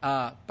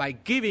 by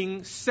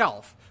giving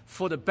self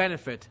for the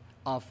benefit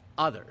of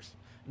others.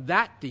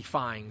 That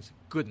defines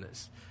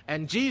goodness.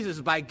 And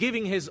Jesus, by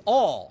giving his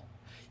all,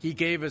 he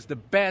gave us the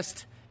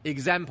best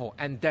example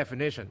and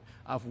definition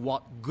of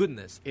what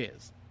goodness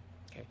is.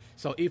 Okay.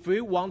 So if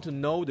we want to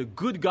know the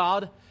good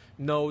God,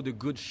 know the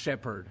good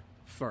shepherd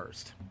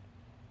first.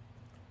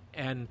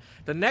 And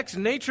the next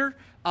nature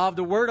of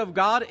the Word of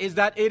God is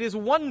that it is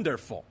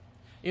wonderful.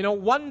 You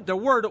know, the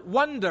word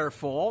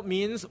wonderful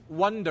means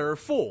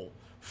wonderful,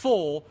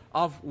 full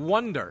of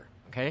wonder.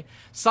 Okay,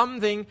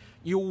 something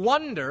you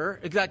wonder,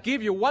 that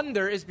give you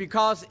wonder is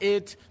because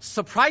it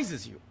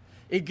surprises you.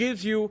 It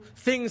gives you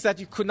things that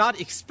you could not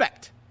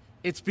expect.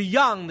 It's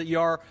beyond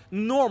your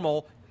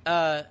normal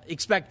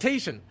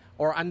expectation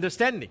or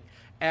understanding.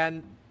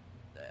 And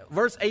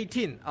verse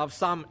 18 of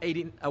Psalm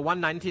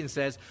 119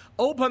 says,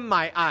 open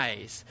my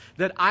eyes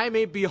that I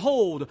may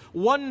behold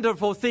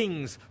wonderful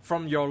things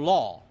from your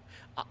law.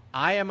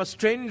 I am a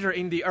stranger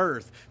in the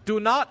earth. Do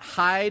not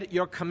hide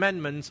your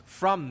commandments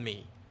from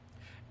me.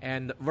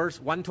 And verse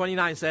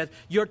 129 says,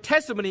 your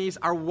testimonies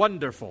are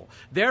wonderful.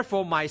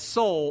 Therefore my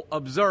soul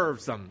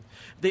observes them.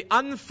 The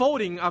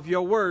unfolding of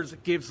your words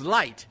gives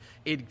light.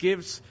 It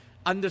gives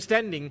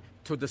understanding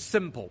to the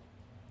simple.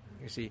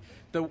 You see,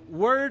 the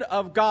Word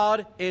of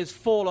God is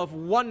full of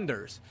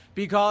wonders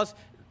because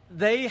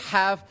they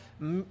have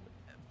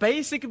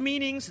basic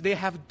meanings, they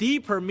have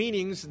deeper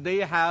meanings, they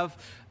have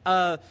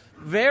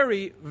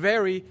very,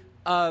 very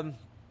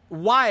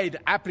wide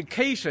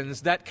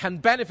applications that can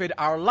benefit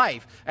our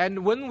life.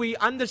 And when we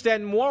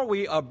understand more,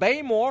 we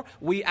obey more,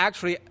 we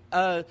actually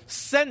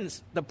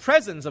sense the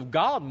presence of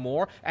God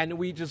more, and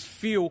we just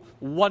feel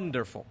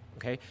wonderful.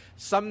 Okay,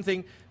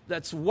 something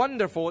that's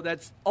wonderful,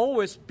 that's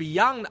always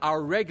beyond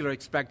our regular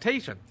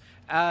expectation.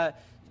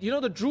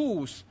 The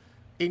Jews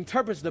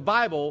interpret the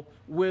Bible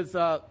with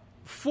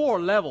 4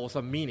 levels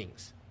of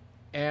meanings.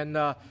 And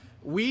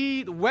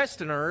we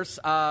Westerners,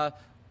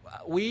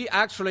 we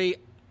actually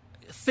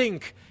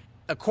think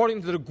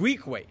according to the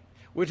Greek way,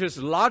 which is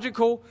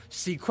logical,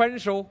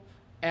 sequential,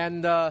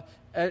 and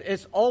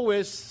it's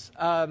always,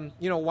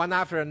 one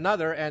after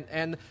another,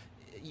 and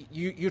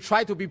you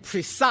try to be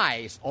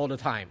precise all the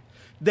time.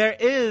 There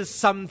is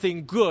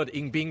something good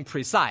in being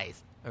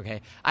precise. Okay,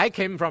 I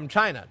came from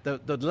China.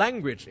 The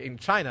language in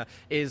China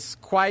is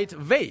quite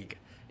vague.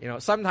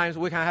 Sometimes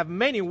we can have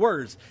many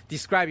words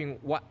describing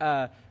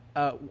one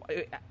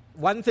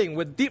thing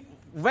with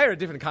very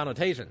different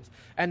connotations.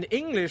 And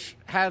English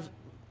has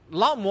a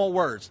lot more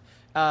words,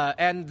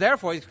 and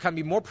therefore it can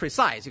be more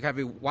precise. It can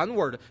be one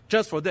word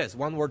just for this,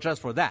 one word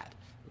just for that.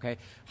 Okay.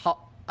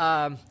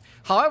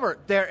 However,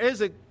 there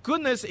is a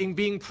goodness in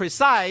being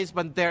precise,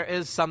 but there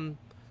is some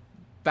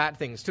bad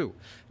things too,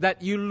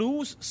 that you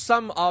lose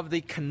some of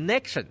the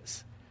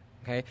connections,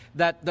 okay,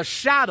 that the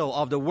shadow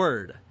of the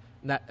word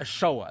that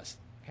show us.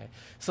 Okay,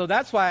 so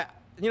that's why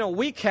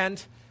we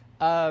can't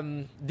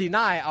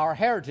deny our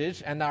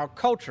heritage and our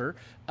culture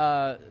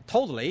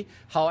totally.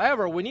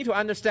 However, we need to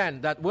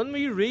understand that when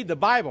we read the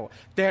Bible,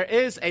 there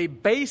is a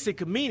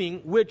basic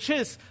meaning which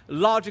is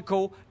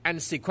logical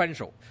and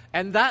sequential,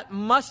 and that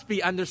must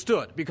be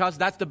understood because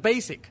that's the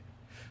basic.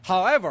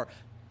 However,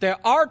 there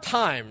are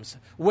times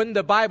when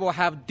the Bible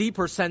have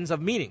deeper sense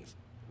of meanings.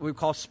 We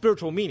call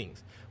spiritual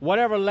meanings.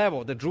 Whatever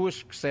level, the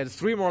Jewish said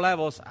 3 more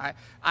levels,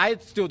 I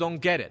still don't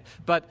get it.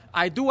 But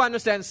I do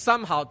understand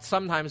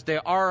sometimes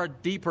there are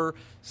deeper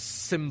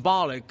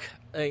symbolic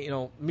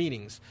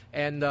meanings.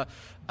 And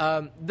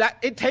that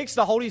it takes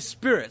the Holy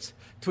Spirit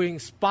to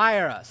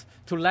inspire us,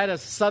 to let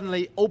us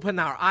suddenly open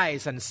our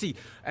eyes and see.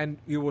 And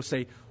you will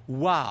say,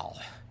 wow,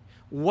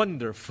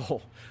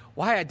 wonderful.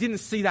 Why I didn't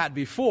see that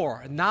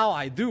before, now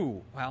I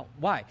do. Well,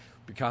 why?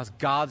 Because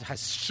God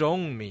has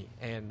shown me,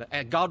 and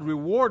God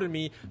rewarded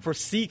me for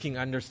seeking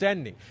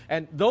understanding.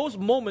 And those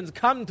moments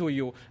come to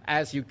you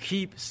as you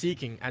keep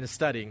seeking and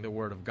studying the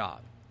Word of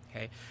God.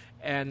 Okay,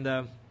 and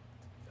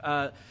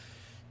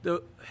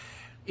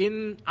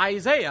in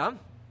Isaiah,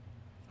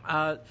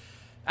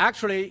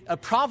 actually a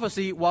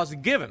prophecy was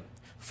given.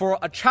 For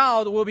a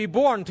child will be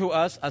born to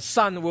us, a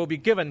son will be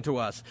given to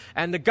us,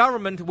 and the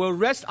government will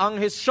rest on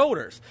his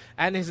shoulders,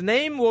 and his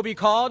name will be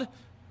called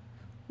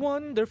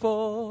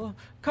Wonderful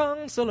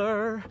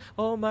Counselor,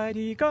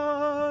 Almighty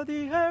God,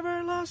 the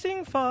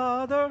Everlasting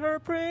Father,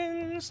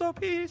 Prince of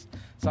Peace.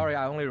 Sorry,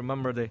 I only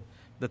remember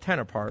the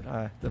tenor part,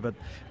 but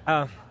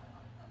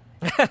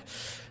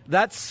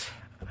that's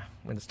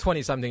when it's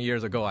 20-something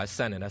years ago I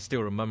sang it. I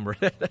still remember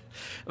it.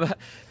 But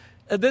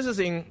this is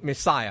in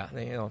Messiah,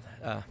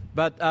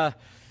 but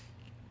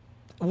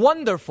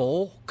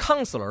Wonderful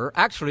Counselor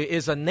actually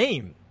is a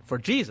name for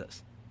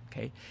Jesus.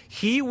 Okay,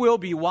 He will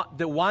be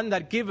the one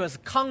that gives us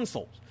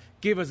counsel,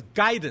 give us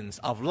guidance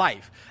of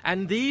life,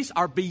 and these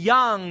are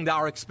beyond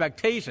our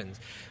expectations.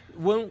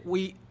 When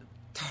we,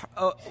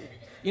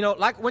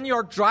 like when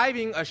you're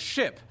driving a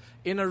ship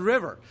in a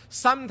river,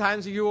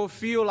 sometimes you will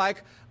feel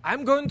like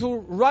I'm going to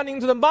run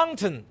into the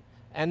mountain,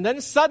 and then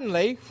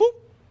suddenly, whoop,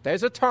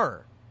 there's a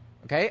turn.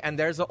 Okay, and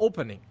there's an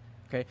opening.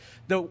 Okay,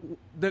 the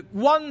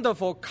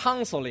wonderful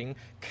counseling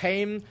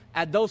came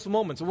at those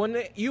moments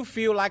when you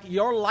feel like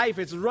your life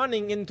is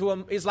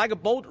it's like a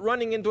boat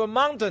running into a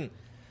mountain,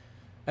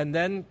 and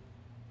then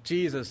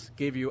Jesus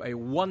gave you a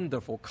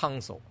wonderful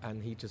counsel,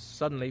 and He just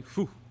suddenly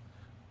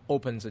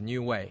opens a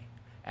new way,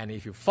 and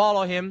if you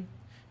follow Him,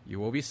 you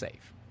will be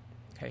safe.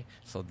 Okay,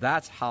 so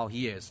that's how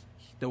He is.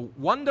 The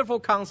wonderful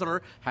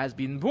counselor has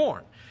been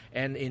born.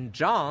 And in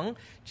John,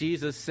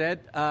 Jesus said,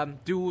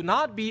 do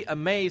not be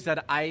amazed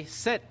that I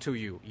said to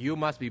you, you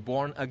must be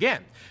born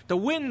again. The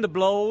wind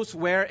blows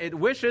where it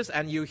wishes,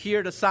 and you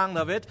hear the sound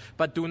of it,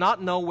 but do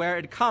not know where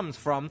it comes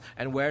from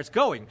and where it's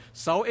going.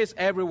 So is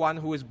everyone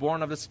who is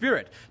born of the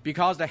Spirit.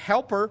 Because the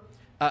Helper,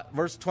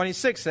 verse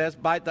 26 says,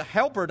 by the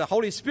Helper, the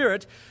Holy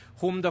Spirit,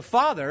 whom the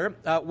Father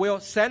will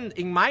send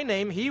in my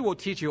name, He will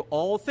teach you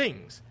all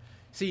things.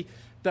 See,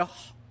 the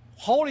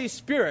Holy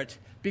Spirit,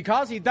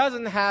 because He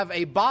doesn't have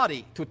a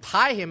body to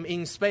tie Him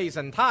in space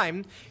and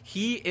time,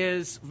 He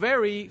is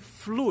very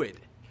fluid.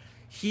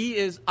 He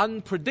is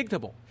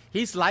unpredictable.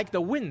 He's like the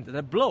wind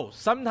that blows.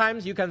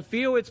 Sometimes you can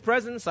feel its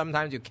presence,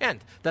 sometimes you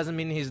can't. Doesn't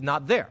mean He's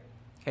not there.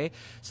 Okay?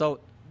 So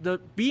the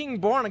being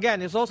born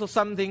again is also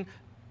something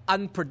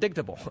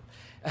unpredictable.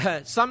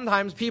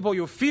 Sometimes people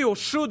you feel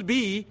should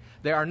be,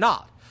 they are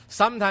not.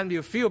 Sometimes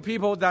you feel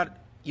people that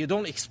you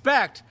don't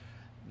expect,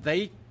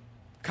 they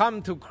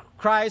come to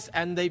Christ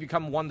and they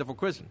become wonderful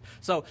Christians.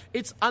 So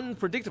it's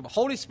unpredictable.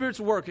 Holy Spirit's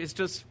work is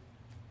just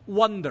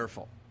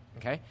wonderful.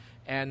 Okay?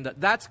 And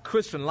that's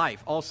Christian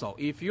life also.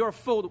 If you're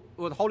filled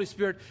with Holy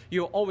Spirit,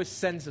 you'll always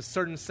sense a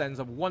certain sense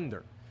of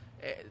wonder.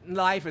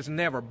 Life is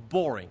never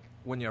boring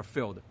when you're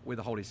filled with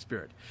the Holy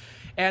Spirit.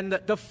 And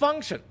the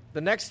function,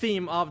 the next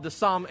theme of the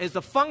psalm is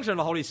the function of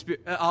the Holy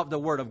Spirit, of the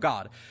Word of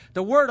God.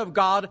 The Word of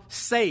God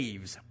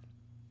saves.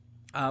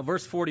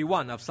 Verse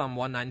 41 of Psalm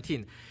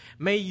 119.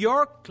 May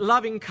your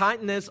loving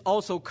kindness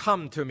also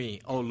come to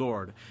me, O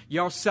Lord,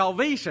 your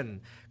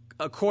salvation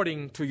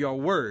according to your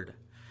word.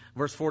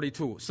 Verse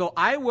 42. So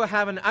I will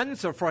have an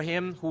answer for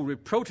him who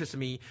reproaches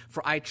me,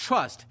 for I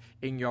trust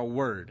in your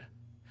word.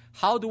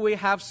 How do we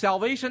have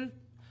salvation?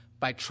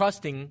 By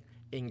trusting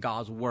in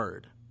God's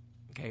word.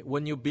 Okay,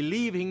 when you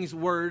believe in His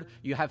word,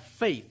 you have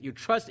faith, you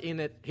trust in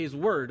it, His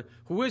word,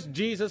 who is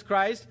Jesus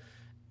Christ,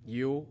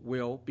 you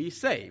will be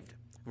saved.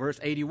 Verse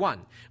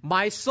 81,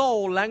 my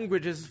soul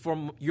languishes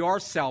for your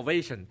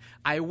salvation.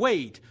 I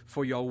wait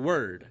for your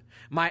word.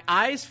 My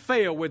eyes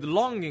fail with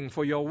longing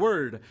for your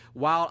word,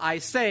 while I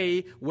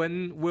say,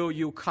 when will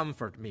you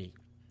comfort me?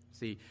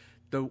 See,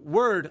 the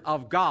word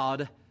of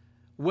God,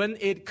 when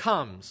it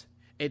comes,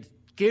 it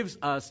gives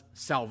us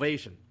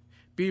salvation.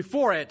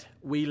 Before it,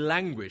 we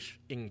languish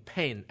in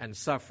pain and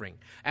suffering,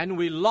 and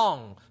we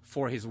long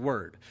for His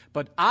word.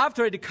 But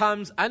after it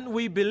comes and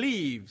we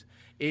believe,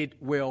 it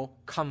will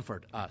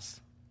comfort us.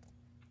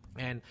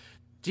 And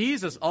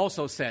Jesus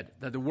also said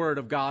that the word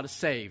of God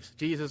saves.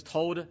 Jesus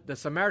told the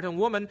Samaritan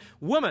woman,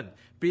 woman,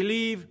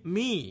 believe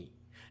me.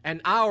 An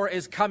hour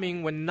is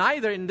coming when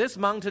neither in this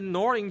mountain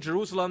nor in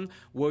Jerusalem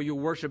will you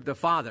worship the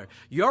Father.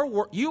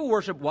 You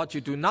worship what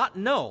you do not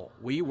know.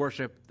 We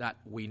worship that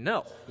we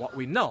know, what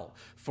we know.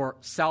 For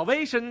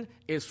salvation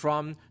is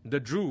from the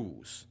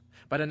Jews.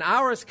 But an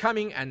hour is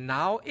coming, and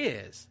now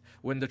is,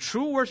 when the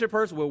true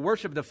worshipers will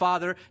worship the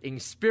Father in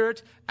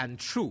spirit and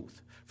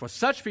truth. For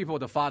such people,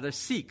 the Father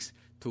seeks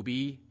to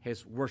be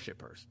his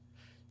worshipers.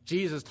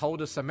 Jesus told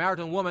the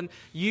Samaritan woman,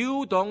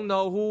 you don't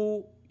know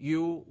who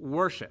you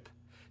worship.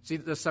 See,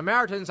 the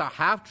Samaritans are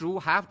half Jew,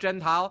 half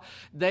Gentile.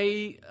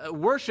 They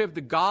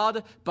worshiped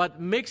God,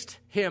 but mixed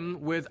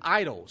him with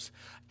idols.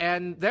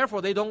 And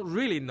therefore, they don't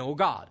really know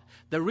God.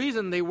 The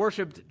reason they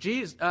worshipped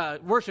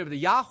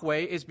Yahweh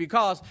is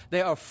because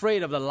they are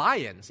afraid of the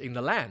lions in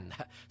the land.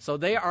 So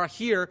they are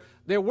here,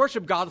 they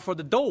worship God for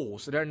the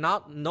doles. They're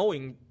not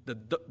knowing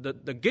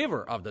the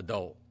giver of the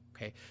dole.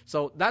 Okay?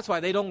 So that's why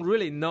they don't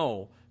really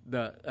know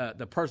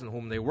the person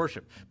whom they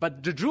worship.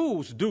 But the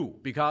Jews do,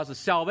 because the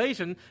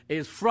salvation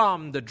is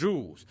from the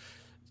Jews.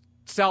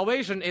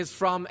 Salvation is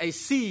from a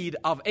seed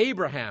of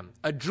Abraham,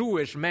 a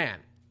Jewish man,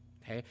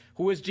 okay,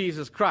 who is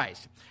Jesus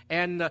Christ.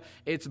 And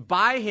it's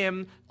by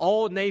him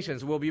all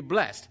nations will be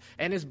blessed.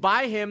 And it's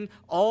by him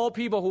all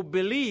people who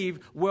believe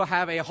will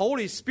have a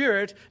Holy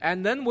Spirit,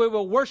 and then we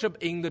will worship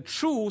in the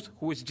truth,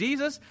 who is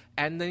Jesus,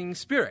 and in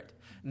spirit.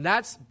 And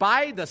that's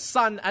by the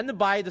Son and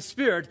by the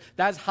Spirit.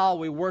 That's how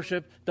we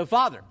worship the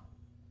Father.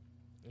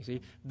 You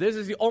see, this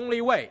is the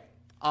only way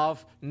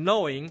of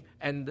knowing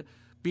and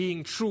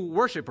being true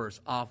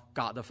worshipers of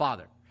God the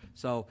Father.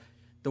 So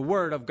the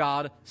Word of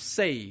God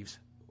saves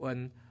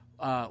when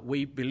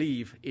we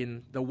believe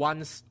in the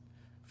ones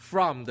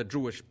from the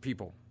Jewish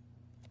people.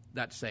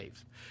 That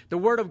saves. The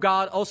Word of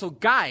God also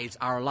guides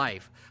our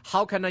life.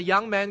 How can a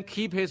young man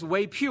keep his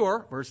way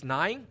pure? Verse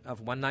 9 of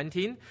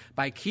 119,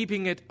 by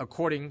keeping it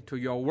according to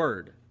your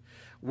word.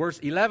 Verse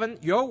 11,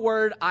 your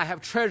word I have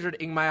treasured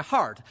in my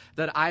heart,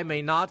 that I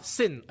may not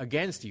sin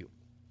against you.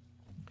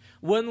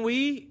 When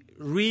we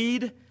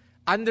read,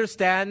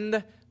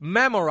 understand,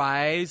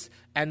 memorize,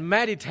 and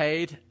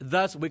meditate,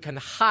 thus we can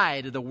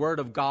hide the Word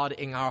of God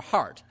in our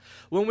heart.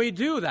 When we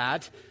do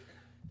that,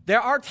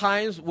 there are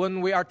times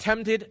when we are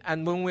tempted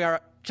and when we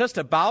are just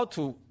about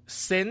to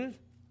sin,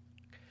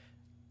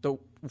 the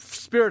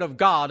Spirit of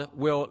God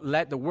will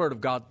let the Word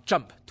of God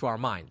jump to our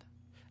mind,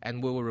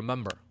 and we will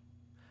remember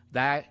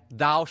that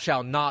thou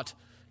shalt not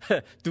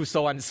do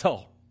so and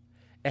so.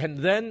 And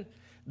then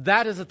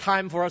that is a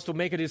time for us to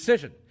make a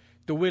decision.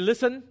 Do we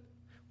listen?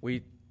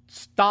 We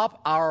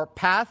stop our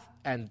path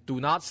and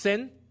do not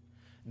sin?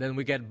 Then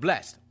we get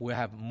blessed. We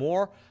have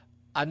more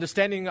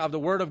understanding of the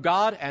Word of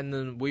God, and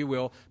then we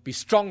will be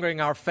stronger in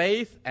our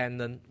faith,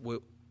 and then we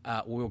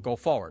will go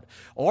forward.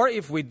 Or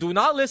if we do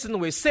not listen,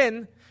 we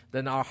sin,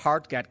 then our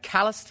heart gets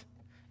calloused,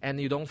 and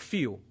you don't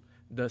feel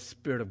the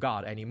Spirit of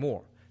God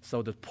anymore.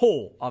 So the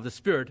pull of the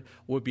Spirit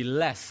will be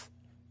less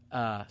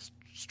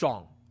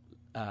strong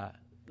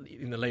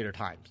in the later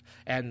times.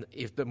 And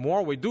if the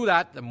more we do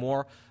that, the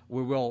more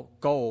we will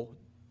go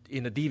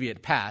in a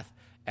deviant path.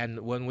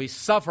 And when we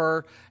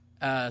suffer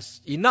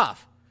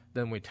enough,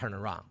 then we turn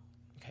around.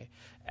 Okay,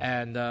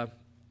 and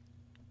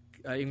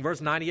in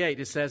verse 98,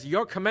 it says,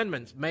 your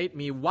commandments made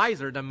me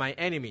wiser than my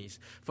enemies,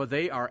 for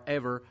they are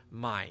ever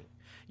mine.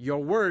 Your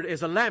word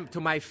is a lamp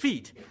to my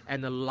feet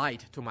and a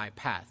light to my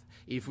path.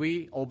 If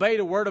we obey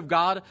the word of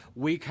God,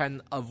 we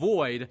can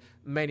avoid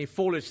many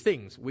foolish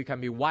things. We can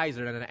be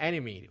wiser than an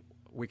enemy.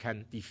 We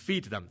can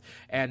defeat them.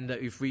 And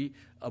if we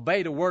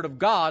obey the word of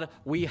God,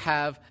 we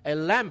have a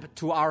lamp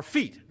to our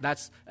feet.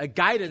 That's a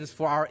guidance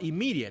for our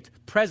immediate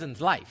present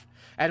life.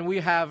 And we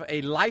have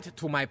a light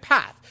to my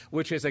path,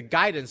 which is a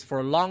guidance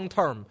for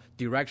long-term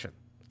direction.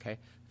 Okay,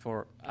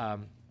 for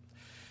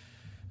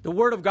the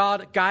word of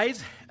God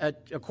guides,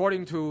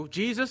 according to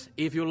Jesus,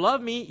 if you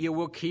love me, you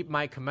will keep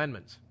my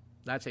commandments.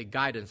 That's a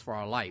guidance for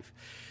our life.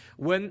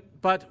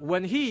 But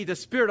when he, the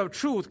Spirit of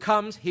truth,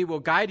 comes, he will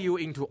guide you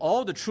into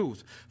all the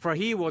truth. For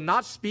he will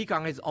not speak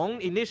on his own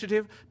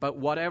initiative, but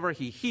whatever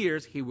he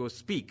hears, he will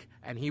speak,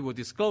 and he will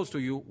disclose to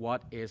you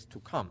what is to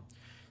come.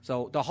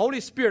 So the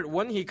Holy Spirit,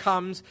 when he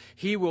comes,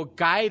 he will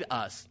guide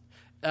us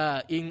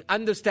in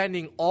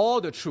understanding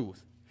all the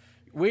truth.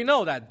 We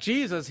know that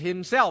Jesus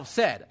himself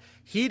said,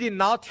 he did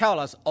not tell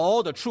us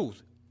all the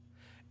truth.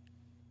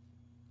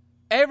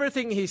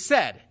 Everything he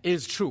said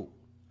is true.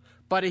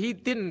 But he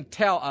didn't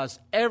tell us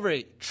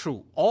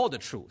all the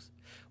truth.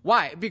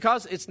 Why?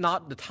 Because it's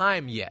not the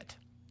time yet.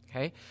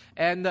 Okay?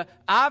 And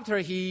after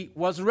he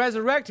was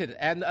resurrected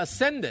and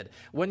ascended,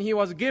 when he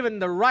was given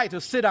the right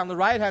to sit on the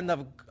right hand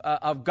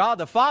of God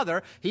the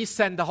Father, he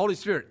sent the Holy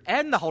Spirit.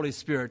 And the Holy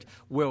Spirit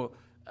will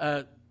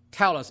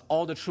tell us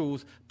all the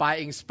truth by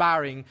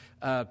inspiring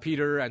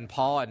Peter and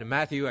Paul and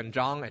Matthew and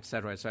John,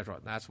 etc., etc.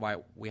 That's why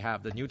we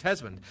have the New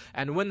Testament.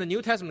 And when the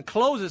New Testament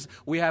closes,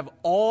 we have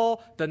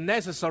all the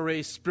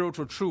necessary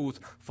spiritual truth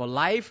for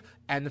life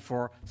and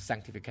for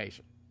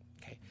sanctification.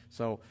 Okay,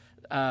 so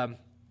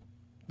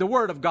the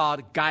Word of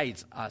God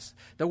guides us.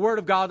 The Word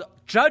of God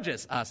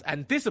judges us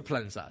and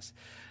disciplines us.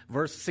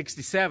 Verse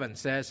 67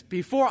 says,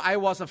 before I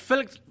was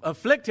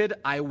afflicted,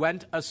 I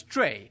went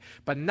astray,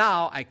 but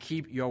now I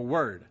keep your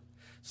word.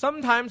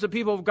 Sometimes the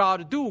people of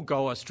God do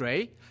go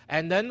astray,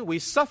 and then we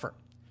suffer.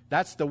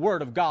 That's the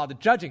word of God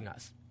judging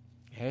us.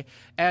 Okay?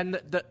 And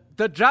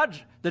the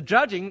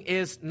judging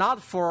is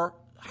not for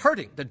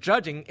hurting. The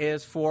judging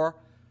is for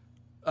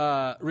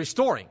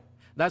restoring.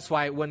 That's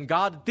why when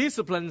God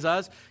disciplines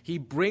us, He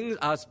brings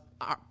us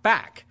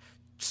back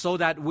so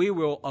that we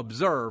will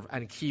observe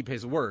and keep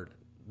His word.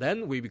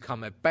 Then we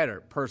become a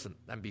better person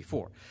than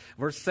before.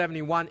 Verse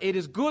 71, it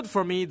is good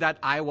for me that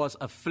I was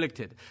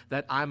afflicted,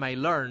 that I may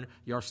learn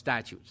your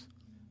statutes.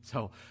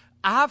 So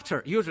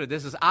usually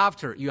this is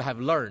after you have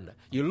learned.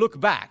 You look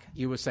back,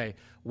 you will say,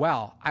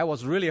 well, I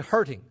was really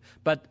hurting.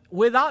 But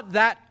without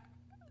that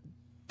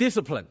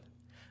discipline,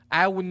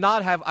 I would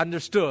not have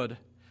understood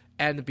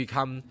and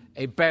become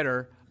a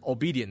better,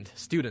 obedient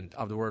student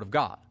of the Word of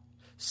God.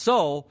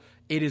 So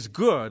it is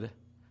good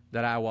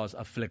that I was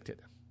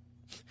afflicted.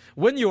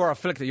 When you are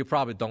afflicted, you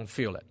probably don't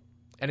feel it.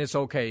 And it's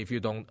okay if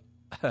you don't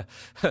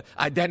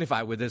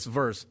identify with this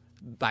verse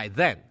by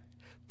then.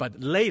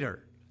 But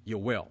later, you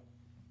will.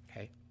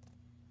 Okay?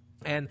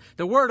 And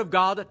the Word of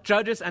God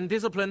judges and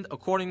disciplines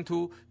according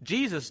to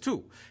Jesus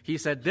too. He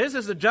said, this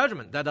is the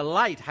judgment, that the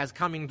light has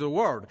come into the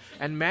world,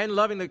 and men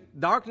loving the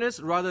darkness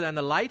rather than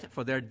the light,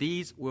 for their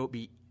deeds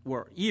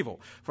were evil.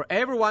 For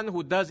everyone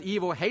who does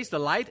evil hates the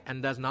light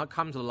and does not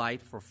come to the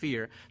light for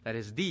fear that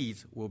his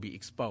deeds will be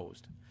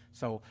exposed.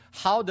 So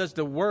how does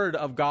the Word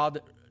of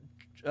God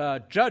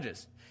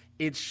judges?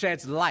 It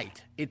sheds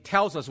light. It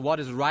tells us what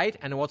is right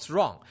and what's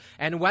wrong.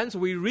 And once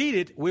we read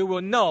it, we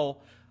will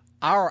know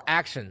our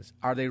actions,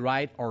 are they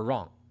right or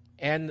wrong?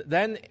 And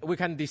then we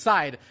can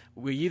decide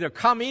we either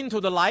come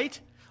into the light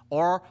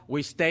or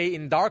we stay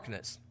in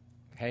darkness.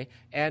 Okay?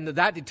 And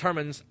that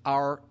determines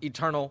our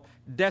eternal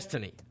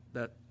destiny,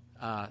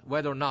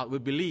 whether or not we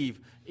believe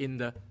in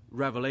the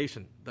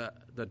revelation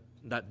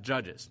that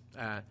judges.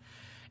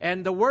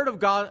 And the Word of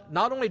God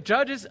not only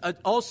judges, it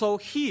also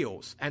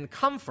heals and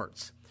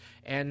comforts.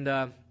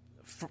 And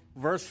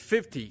verse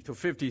 50 to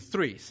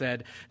 53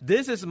 said,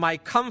 this is my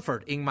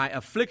comfort in my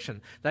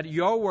affliction, that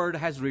your word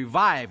has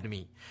revived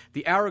me.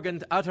 The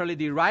arrogant utterly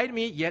deride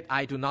me, yet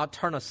I do not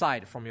turn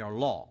aside from your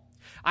law.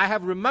 I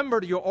have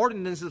remembered your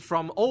ordinances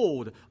from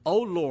old, O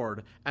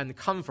Lord, and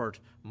comfort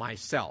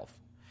myself.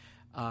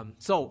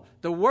 So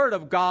the Word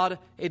of God,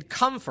 it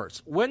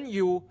comforts. When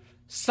you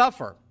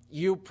suffer,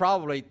 you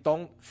probably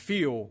don't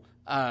feel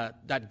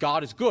that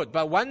God is good.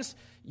 But once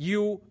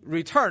you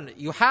return,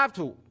 you have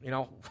to,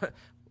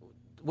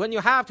 when you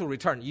have to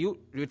return, you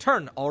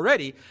return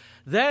already,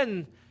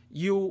 then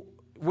you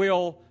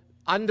will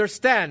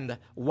understand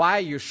why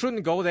you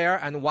shouldn't go there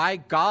and why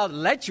God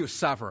let you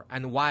suffer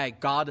and why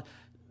God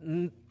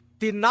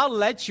did not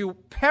let you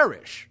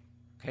perish,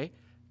 okay,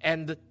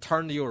 and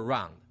turn you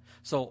around.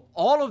 So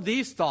all of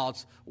these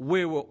thoughts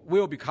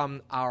will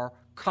become our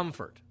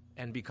comfort,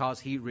 and because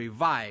He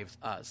revives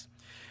us.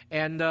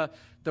 And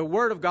the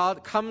Word of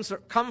God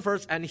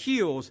comforts and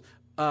heals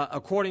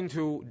according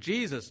to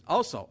Jesus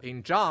also.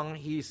 In John,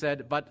 He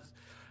said, but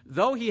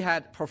though He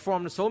had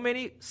performed so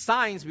many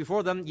signs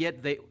before them,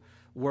 yet they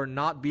were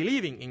not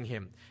believing in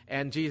Him.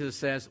 And Jesus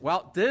says,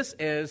 well, this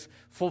is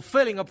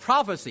fulfilling a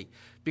prophecy,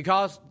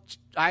 because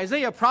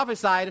Isaiah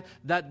prophesied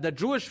that the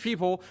Jewish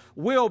people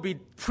will be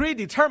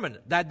predetermined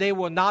that they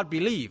will not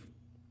believe.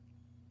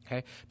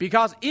 Okay?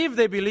 Because if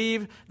they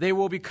believe, they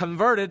will be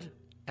converted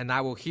and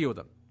I will heal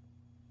them.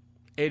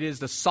 It is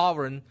the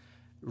sovereign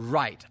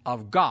right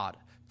of God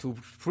to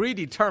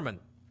predetermine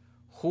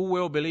who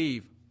will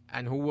believe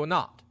and who will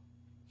not.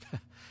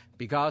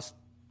 Because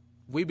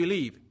we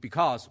believe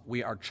because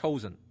we are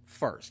chosen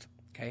first.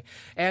 Okay?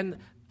 And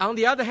on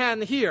the other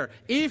hand here,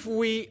 if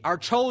we are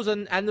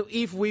chosen and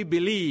if we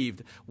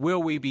believed,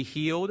 will we be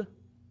healed?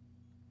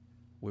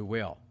 We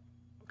will.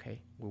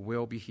 Okay? We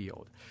will be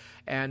healed.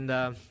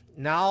 And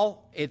now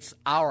it's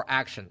our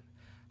action.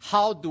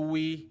 How do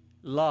we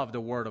love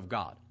the Word of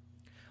God?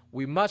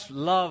 We must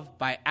love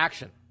by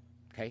action.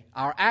 Okay?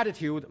 Our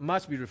attitude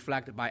must be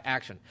reflected by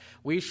action.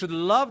 We should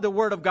love the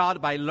Word of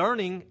God by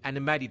learning and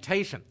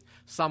meditation.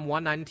 Psalm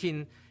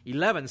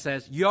 119:11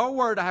 says, your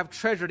word I have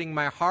treasured in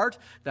my heart,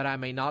 that I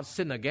may not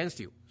sin against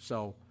you.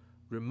 So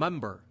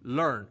remember,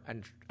 learn,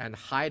 and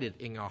hide it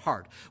in your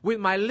heart. With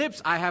my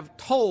lips I have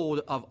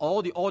told of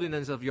all the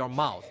ordinances of your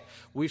mouth.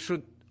 We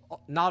should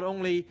not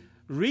only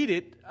read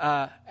it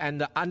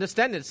and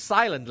understand it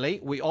silently,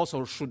 we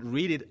also should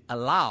read it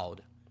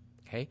aloud.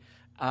 Okay?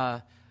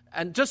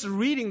 And just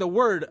reading the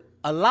word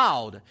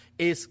aloud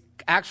is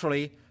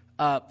actually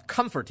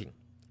comforting.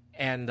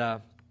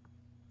 And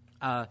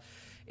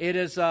it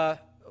is,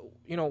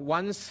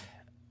 once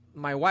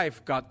my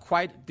wife got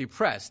quite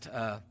depressed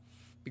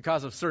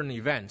because of certain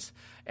events,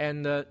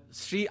 and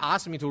she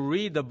asked me to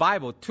read the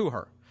Bible to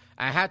her.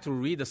 I had to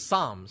read the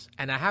Psalms,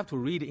 and I have to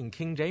read it in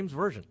King James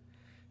Version.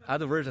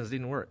 Other versions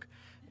didn't work.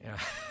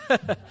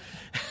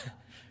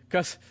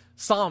 Because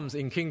Psalms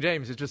in King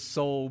James is just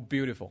so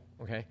beautiful,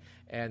 okay?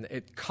 And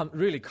it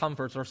really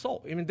comforts our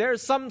soul. I mean,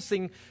 there's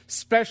something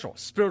special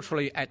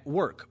spiritually at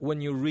work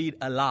when you read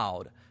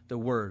aloud the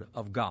Word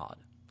of God.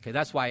 Okay,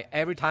 that's why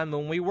every time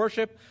when we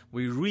worship,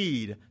 we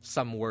read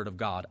some Word of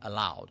God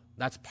aloud.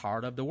 That's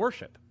part of the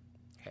worship.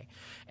 Okay,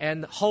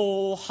 and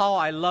how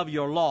I love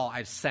your law,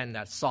 I sang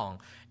that song.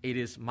 It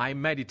is my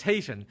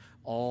meditation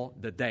all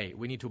the day.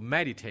 We need to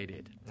meditate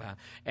it.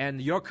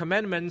 And your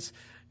commandments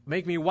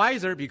make me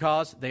wiser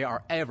because they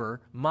are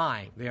ever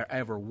mine. They are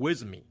ever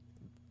with me.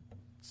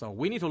 So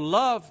we need to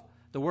love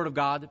the Word of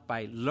God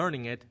by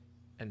learning it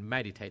and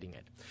meditating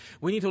it.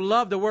 We need to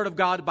love the Word of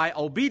God by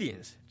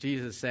obedience.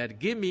 Jesus said,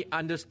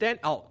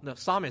 the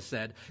psalmist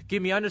said,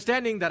 give me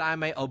understanding that I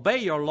may obey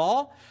your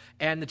law.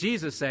 And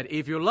Jesus said,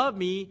 if you love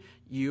me,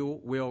 you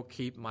will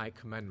keep my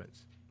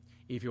commandments.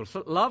 If you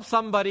love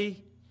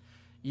somebody,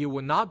 you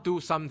will not do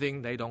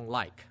something they don't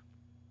like.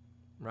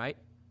 Right?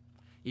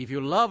 If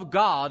you love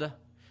God,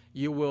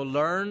 you will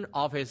learn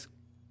of His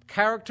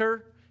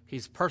character,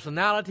 His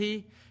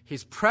personality,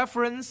 His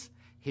preference,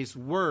 His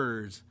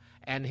words,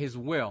 and His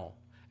will.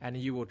 And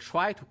you will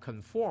try to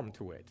conform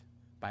to it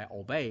by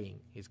obeying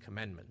His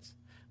commandments.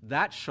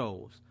 That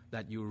shows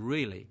that you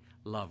really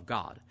love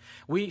God.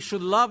 We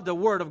should love the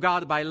Word of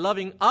God by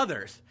loving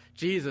others.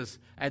 Jesus,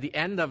 at the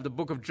end of the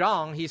book of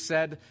John, he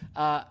said,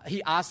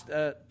 he asked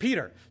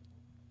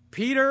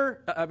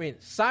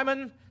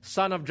Simon,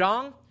 son of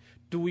John,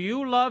 do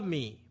you love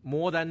me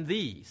more than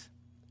these?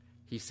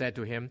 He said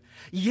to him,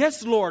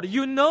 yes, Lord,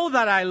 you know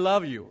that I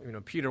love you.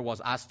 Peter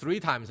was asked 3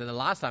 times, and the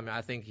last time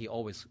I think he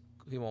almost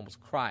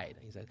cried.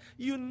 He said,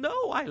 you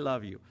know I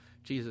love you.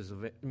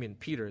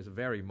 Peter is a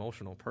very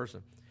emotional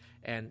person.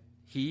 And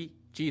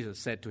Jesus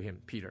said to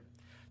him, Peter,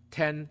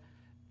 tend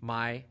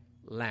my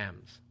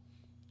lambs.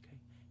 Okay.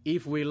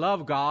 If we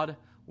love God,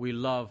 we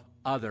love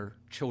other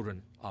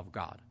children of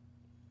God.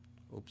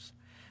 Oops.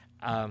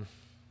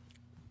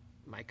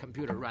 My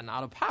computer ran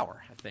out of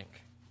power, I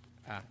think,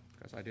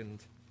 because I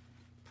didn't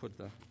put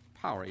the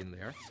power in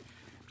there.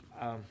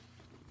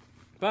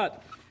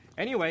 But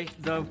anyway,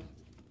 the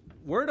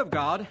Word of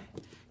God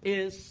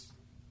is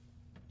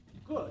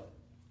good.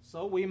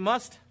 So we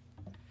must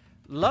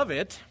love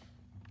it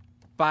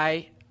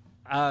by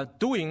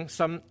doing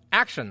some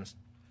actions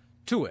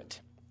to it.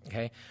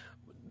 Okay,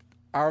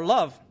 our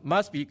love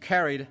must be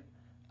carried,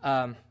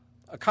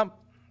 accompanied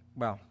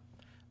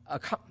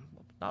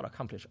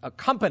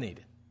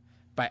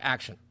by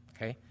action.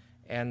 Okay,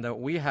 and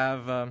we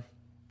have.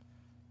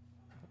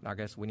 I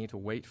guess we need to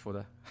wait for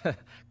the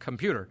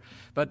computer,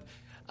 but.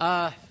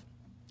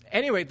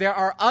 Anyway, there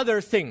are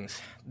other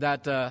things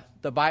that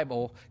the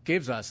Bible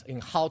gives us in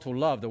how to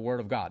love the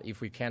Word of God.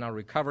 If we cannot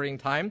recover in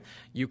time,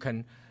 you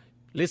can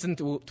listen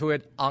to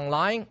it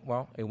online.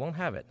 Well, it won't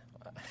have it.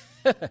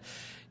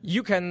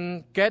 You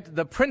can get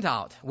the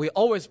printout. We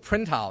always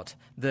print out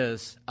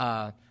this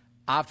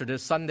after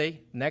this Sunday,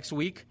 next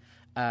week,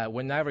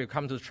 whenever you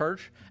come to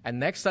church.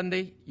 And next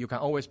Sunday, you can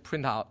always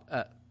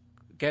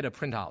get a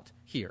printout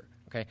here.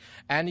 Okay,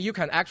 and you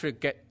can actually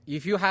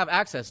if you have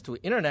access to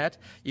internet,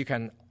 you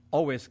can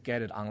always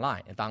get it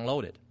online and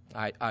download it.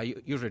 I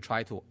usually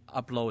try to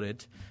upload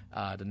it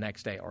the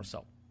next day or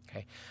so.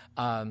 Okay,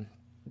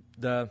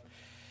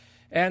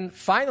 and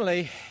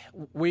finally,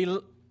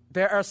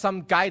 there are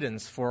some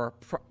guidance for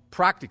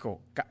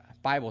practical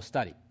Bible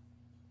study.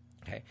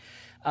 Okay,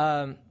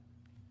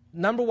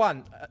 number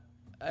one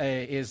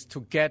is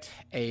to get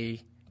a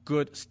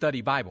good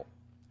study Bible.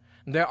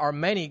 There are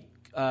many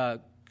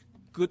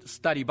good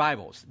study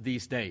Bibles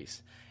these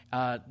days.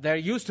 There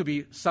used to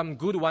be some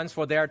good ones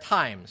for their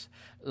times,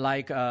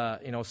 like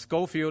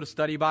Scofield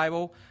Study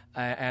Bible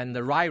and the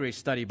Ryrie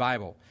Study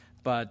Bible.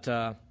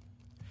 But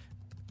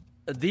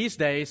these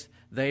days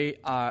they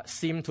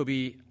seem to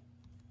be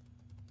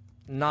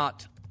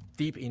not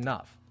deep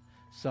enough.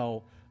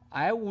 So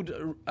I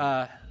would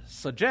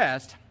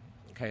suggest,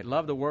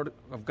 love the Word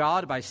of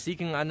God by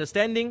seeking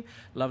understanding.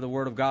 Love the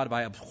Word of God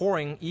by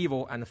abhorring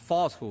evil and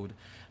falsehood.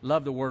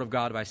 Love the Word of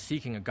God by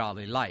seeking a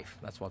godly life.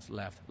 That's what's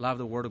left. Love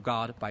the Word of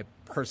God by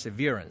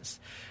perseverance.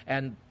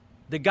 And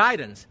the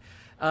guidance,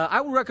 I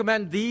would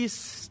recommend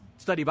these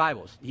study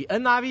Bibles. The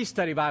NIV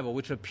Study Bible,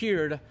 which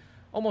appeared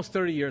almost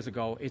 30 years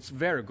ago, it's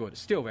very good,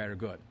 still very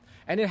good.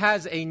 And it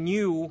has a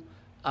new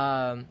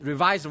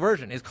revised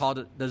version. It's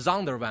called the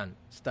Zondervan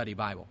Study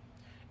Bible.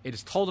 It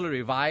is totally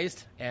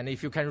revised, and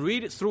if you can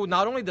read it through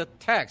not only the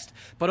text,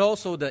 but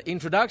also the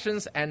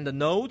introductions and the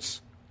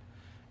notes,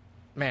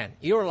 man,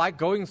 you're like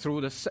going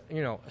through the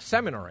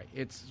seminary.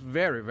 It's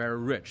very, very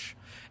rich.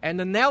 And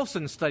the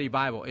Nelson Study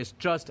Bible is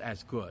just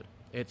as good.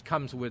 It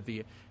comes with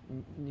the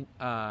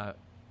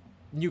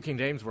New King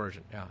James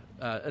Version.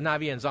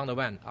 NIV and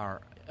Zondervan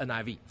are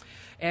NIV.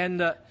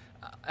 And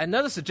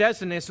another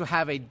suggestion is to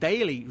have a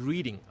daily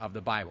reading of the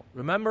Bible.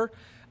 Remember,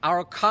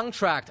 our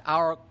contract,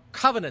 our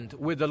covenant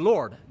with the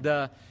Lord,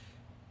 the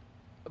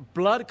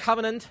blood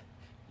covenant,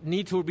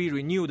 need to be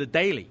renewed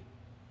daily.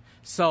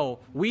 So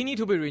we need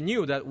to be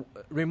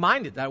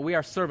reminded that we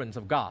are servants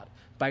of God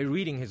by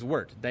reading His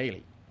Word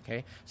daily.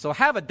 Okay, so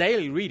have a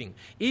daily reading.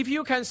 If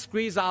you can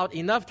squeeze out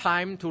enough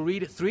time to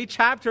read 3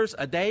 chapters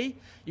a day,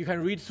 you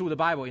can read through the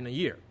Bible in a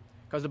year,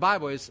 because the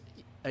Bible is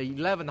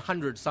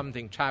 1,100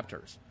 something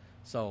chapters.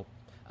 So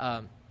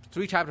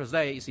 3 chapters a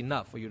day is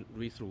enough for you to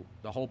read through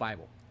the whole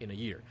Bible in a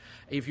year.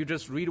 If you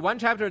just read 1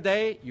 chapter a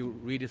day, you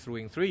read it through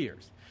in 3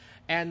 years.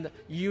 And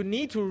you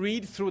need to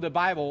read through the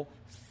Bible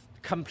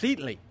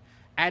completely,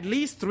 at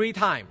least 3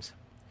 times,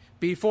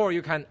 before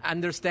you can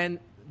understand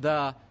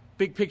the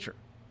big picture.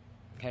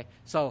 Okay,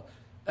 so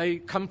a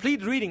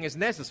complete reading is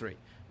necessary.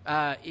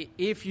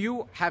 If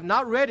you have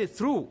not read it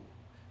through,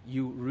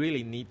 you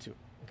really need to.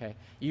 Okay,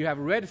 you have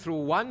read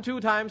through 1, 2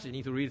 times, you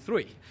need to read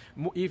 3.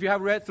 If you have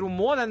read through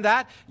more than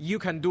that, you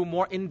can do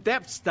more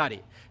in-depth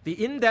study.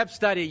 The in-depth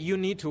study, you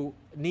need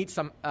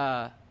some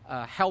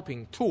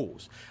helping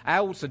tools. I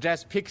would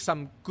suggest pick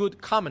some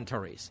good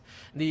commentaries.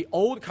 The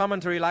old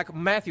commentary like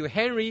Matthew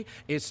Henry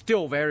is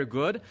still very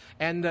good,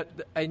 and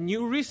a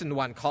new recent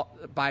one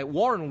by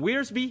Warren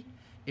Wiersbe,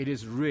 it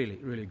is really,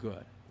 really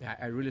good.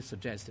 I really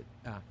suggest it.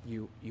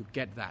 You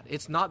get that.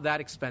 It's not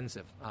that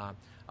expensive,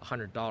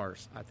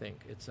 $100, I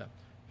think. It's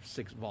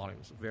 6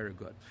 volumes, very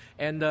good.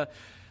 And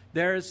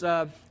there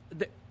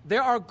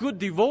are good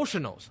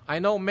devotionals. I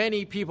know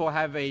many people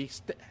have a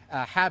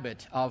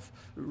habit of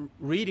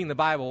reading the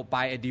Bible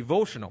by a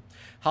devotional.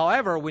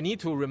 However, we need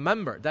to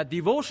remember that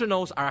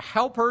devotionals are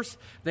helpers.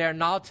 They are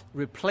not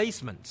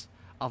replacements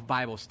of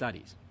Bible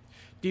studies.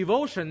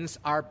 Devotions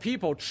are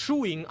people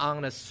chewing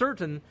on a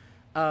certain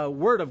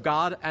Word of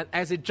God, and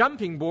as a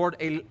jumping board,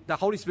 the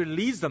Holy Spirit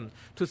leads them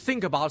to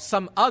think about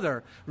some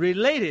other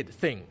related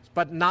things,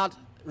 but not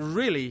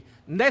really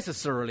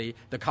necessarily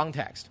the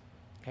context.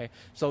 Okay,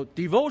 so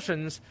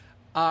devotions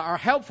are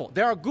helpful.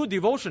 There are good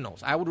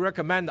devotionals. I would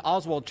recommend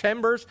Oswald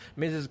Chambers,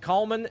 Mrs.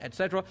 Coleman,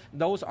 etc.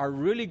 Those are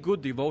really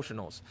good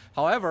devotionals.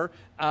 However,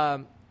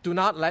 do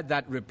not let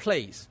that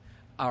replace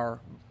our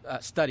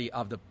study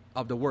of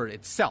the Word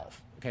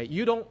itself. Okay,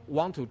 you don't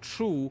want to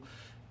chew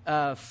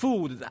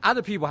food that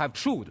other people have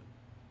chewed,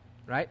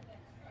 right?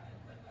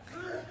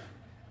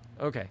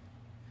 Okay,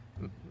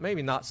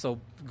 maybe not so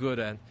good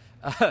an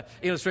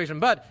illustration,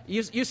 but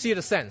you see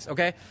the sense,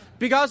 okay?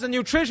 Because the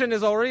nutrition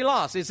is already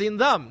lost. It's in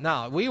them.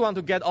 Now, we want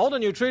to get all the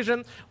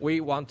nutrition.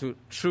 We want to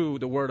chew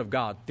the Word of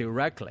God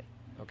directly,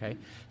 okay?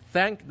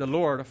 Thank the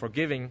Lord for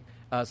giving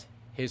us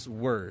His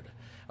Word.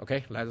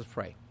 Okay, let us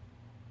pray.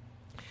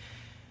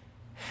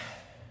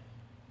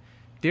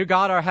 Dear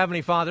God, our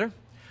Heavenly Father,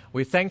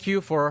 we thank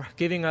you for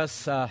giving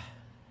us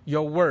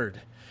your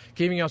Word,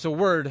 giving us a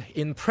Word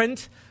in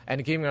print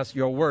and giving us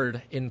your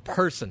Word in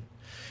person.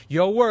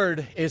 Your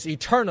Word is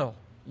eternal.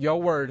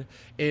 Your Word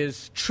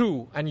is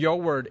true, and your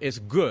Word is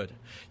good.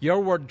 Your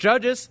Word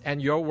judges, and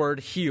your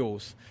Word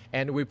heals.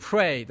 And we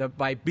pray that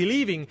by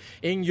believing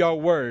in your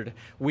Word,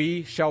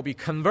 we shall be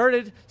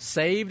converted,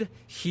 saved,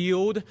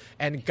 healed,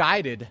 and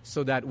guided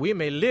so that we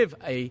may live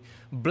a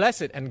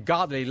blessed and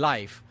godly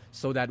life,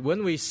 so that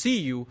when we see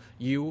you,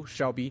 you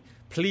shall be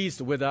pleased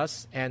with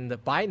us,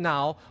 and by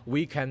now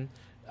we can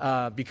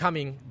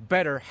becoming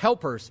better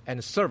helpers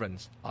and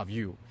servants of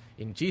you.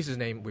 In Jesus'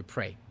 name we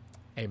pray.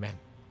 Amen.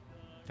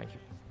 Thank you.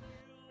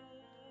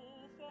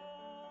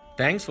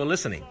 Thanks for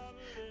listening.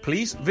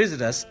 Please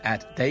visit us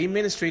at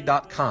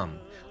dayministry.com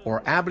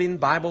or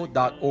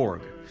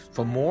abilenebible.org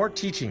for more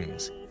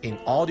teachings in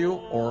audio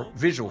or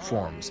visual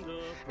forms,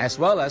 as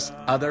well as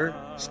other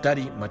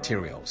study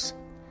materials.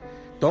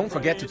 Don't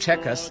forget to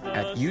check us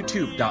at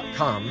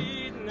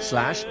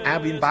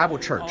youtube.com/Abilene Bible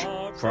Church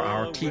for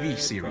our TV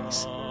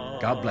series.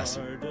 God bless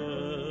you.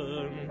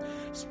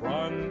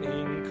 Sprung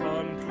in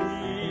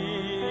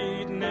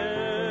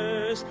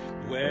completeness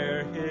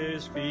where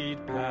his feet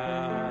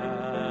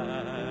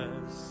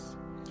pass.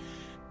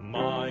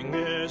 Mine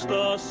is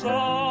the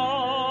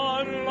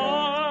sunlight,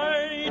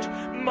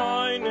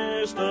 mine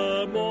is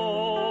the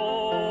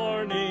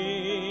morning,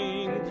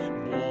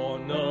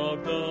 born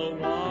of the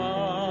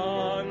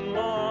one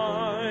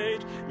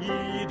light,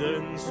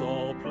 Eden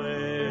saw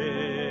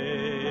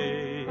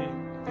play.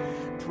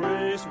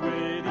 Praise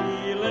with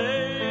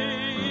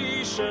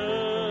elation,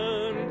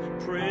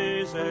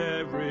 praise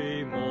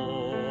every morning,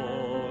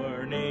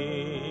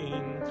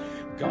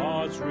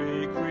 God's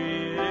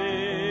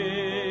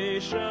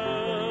recreation.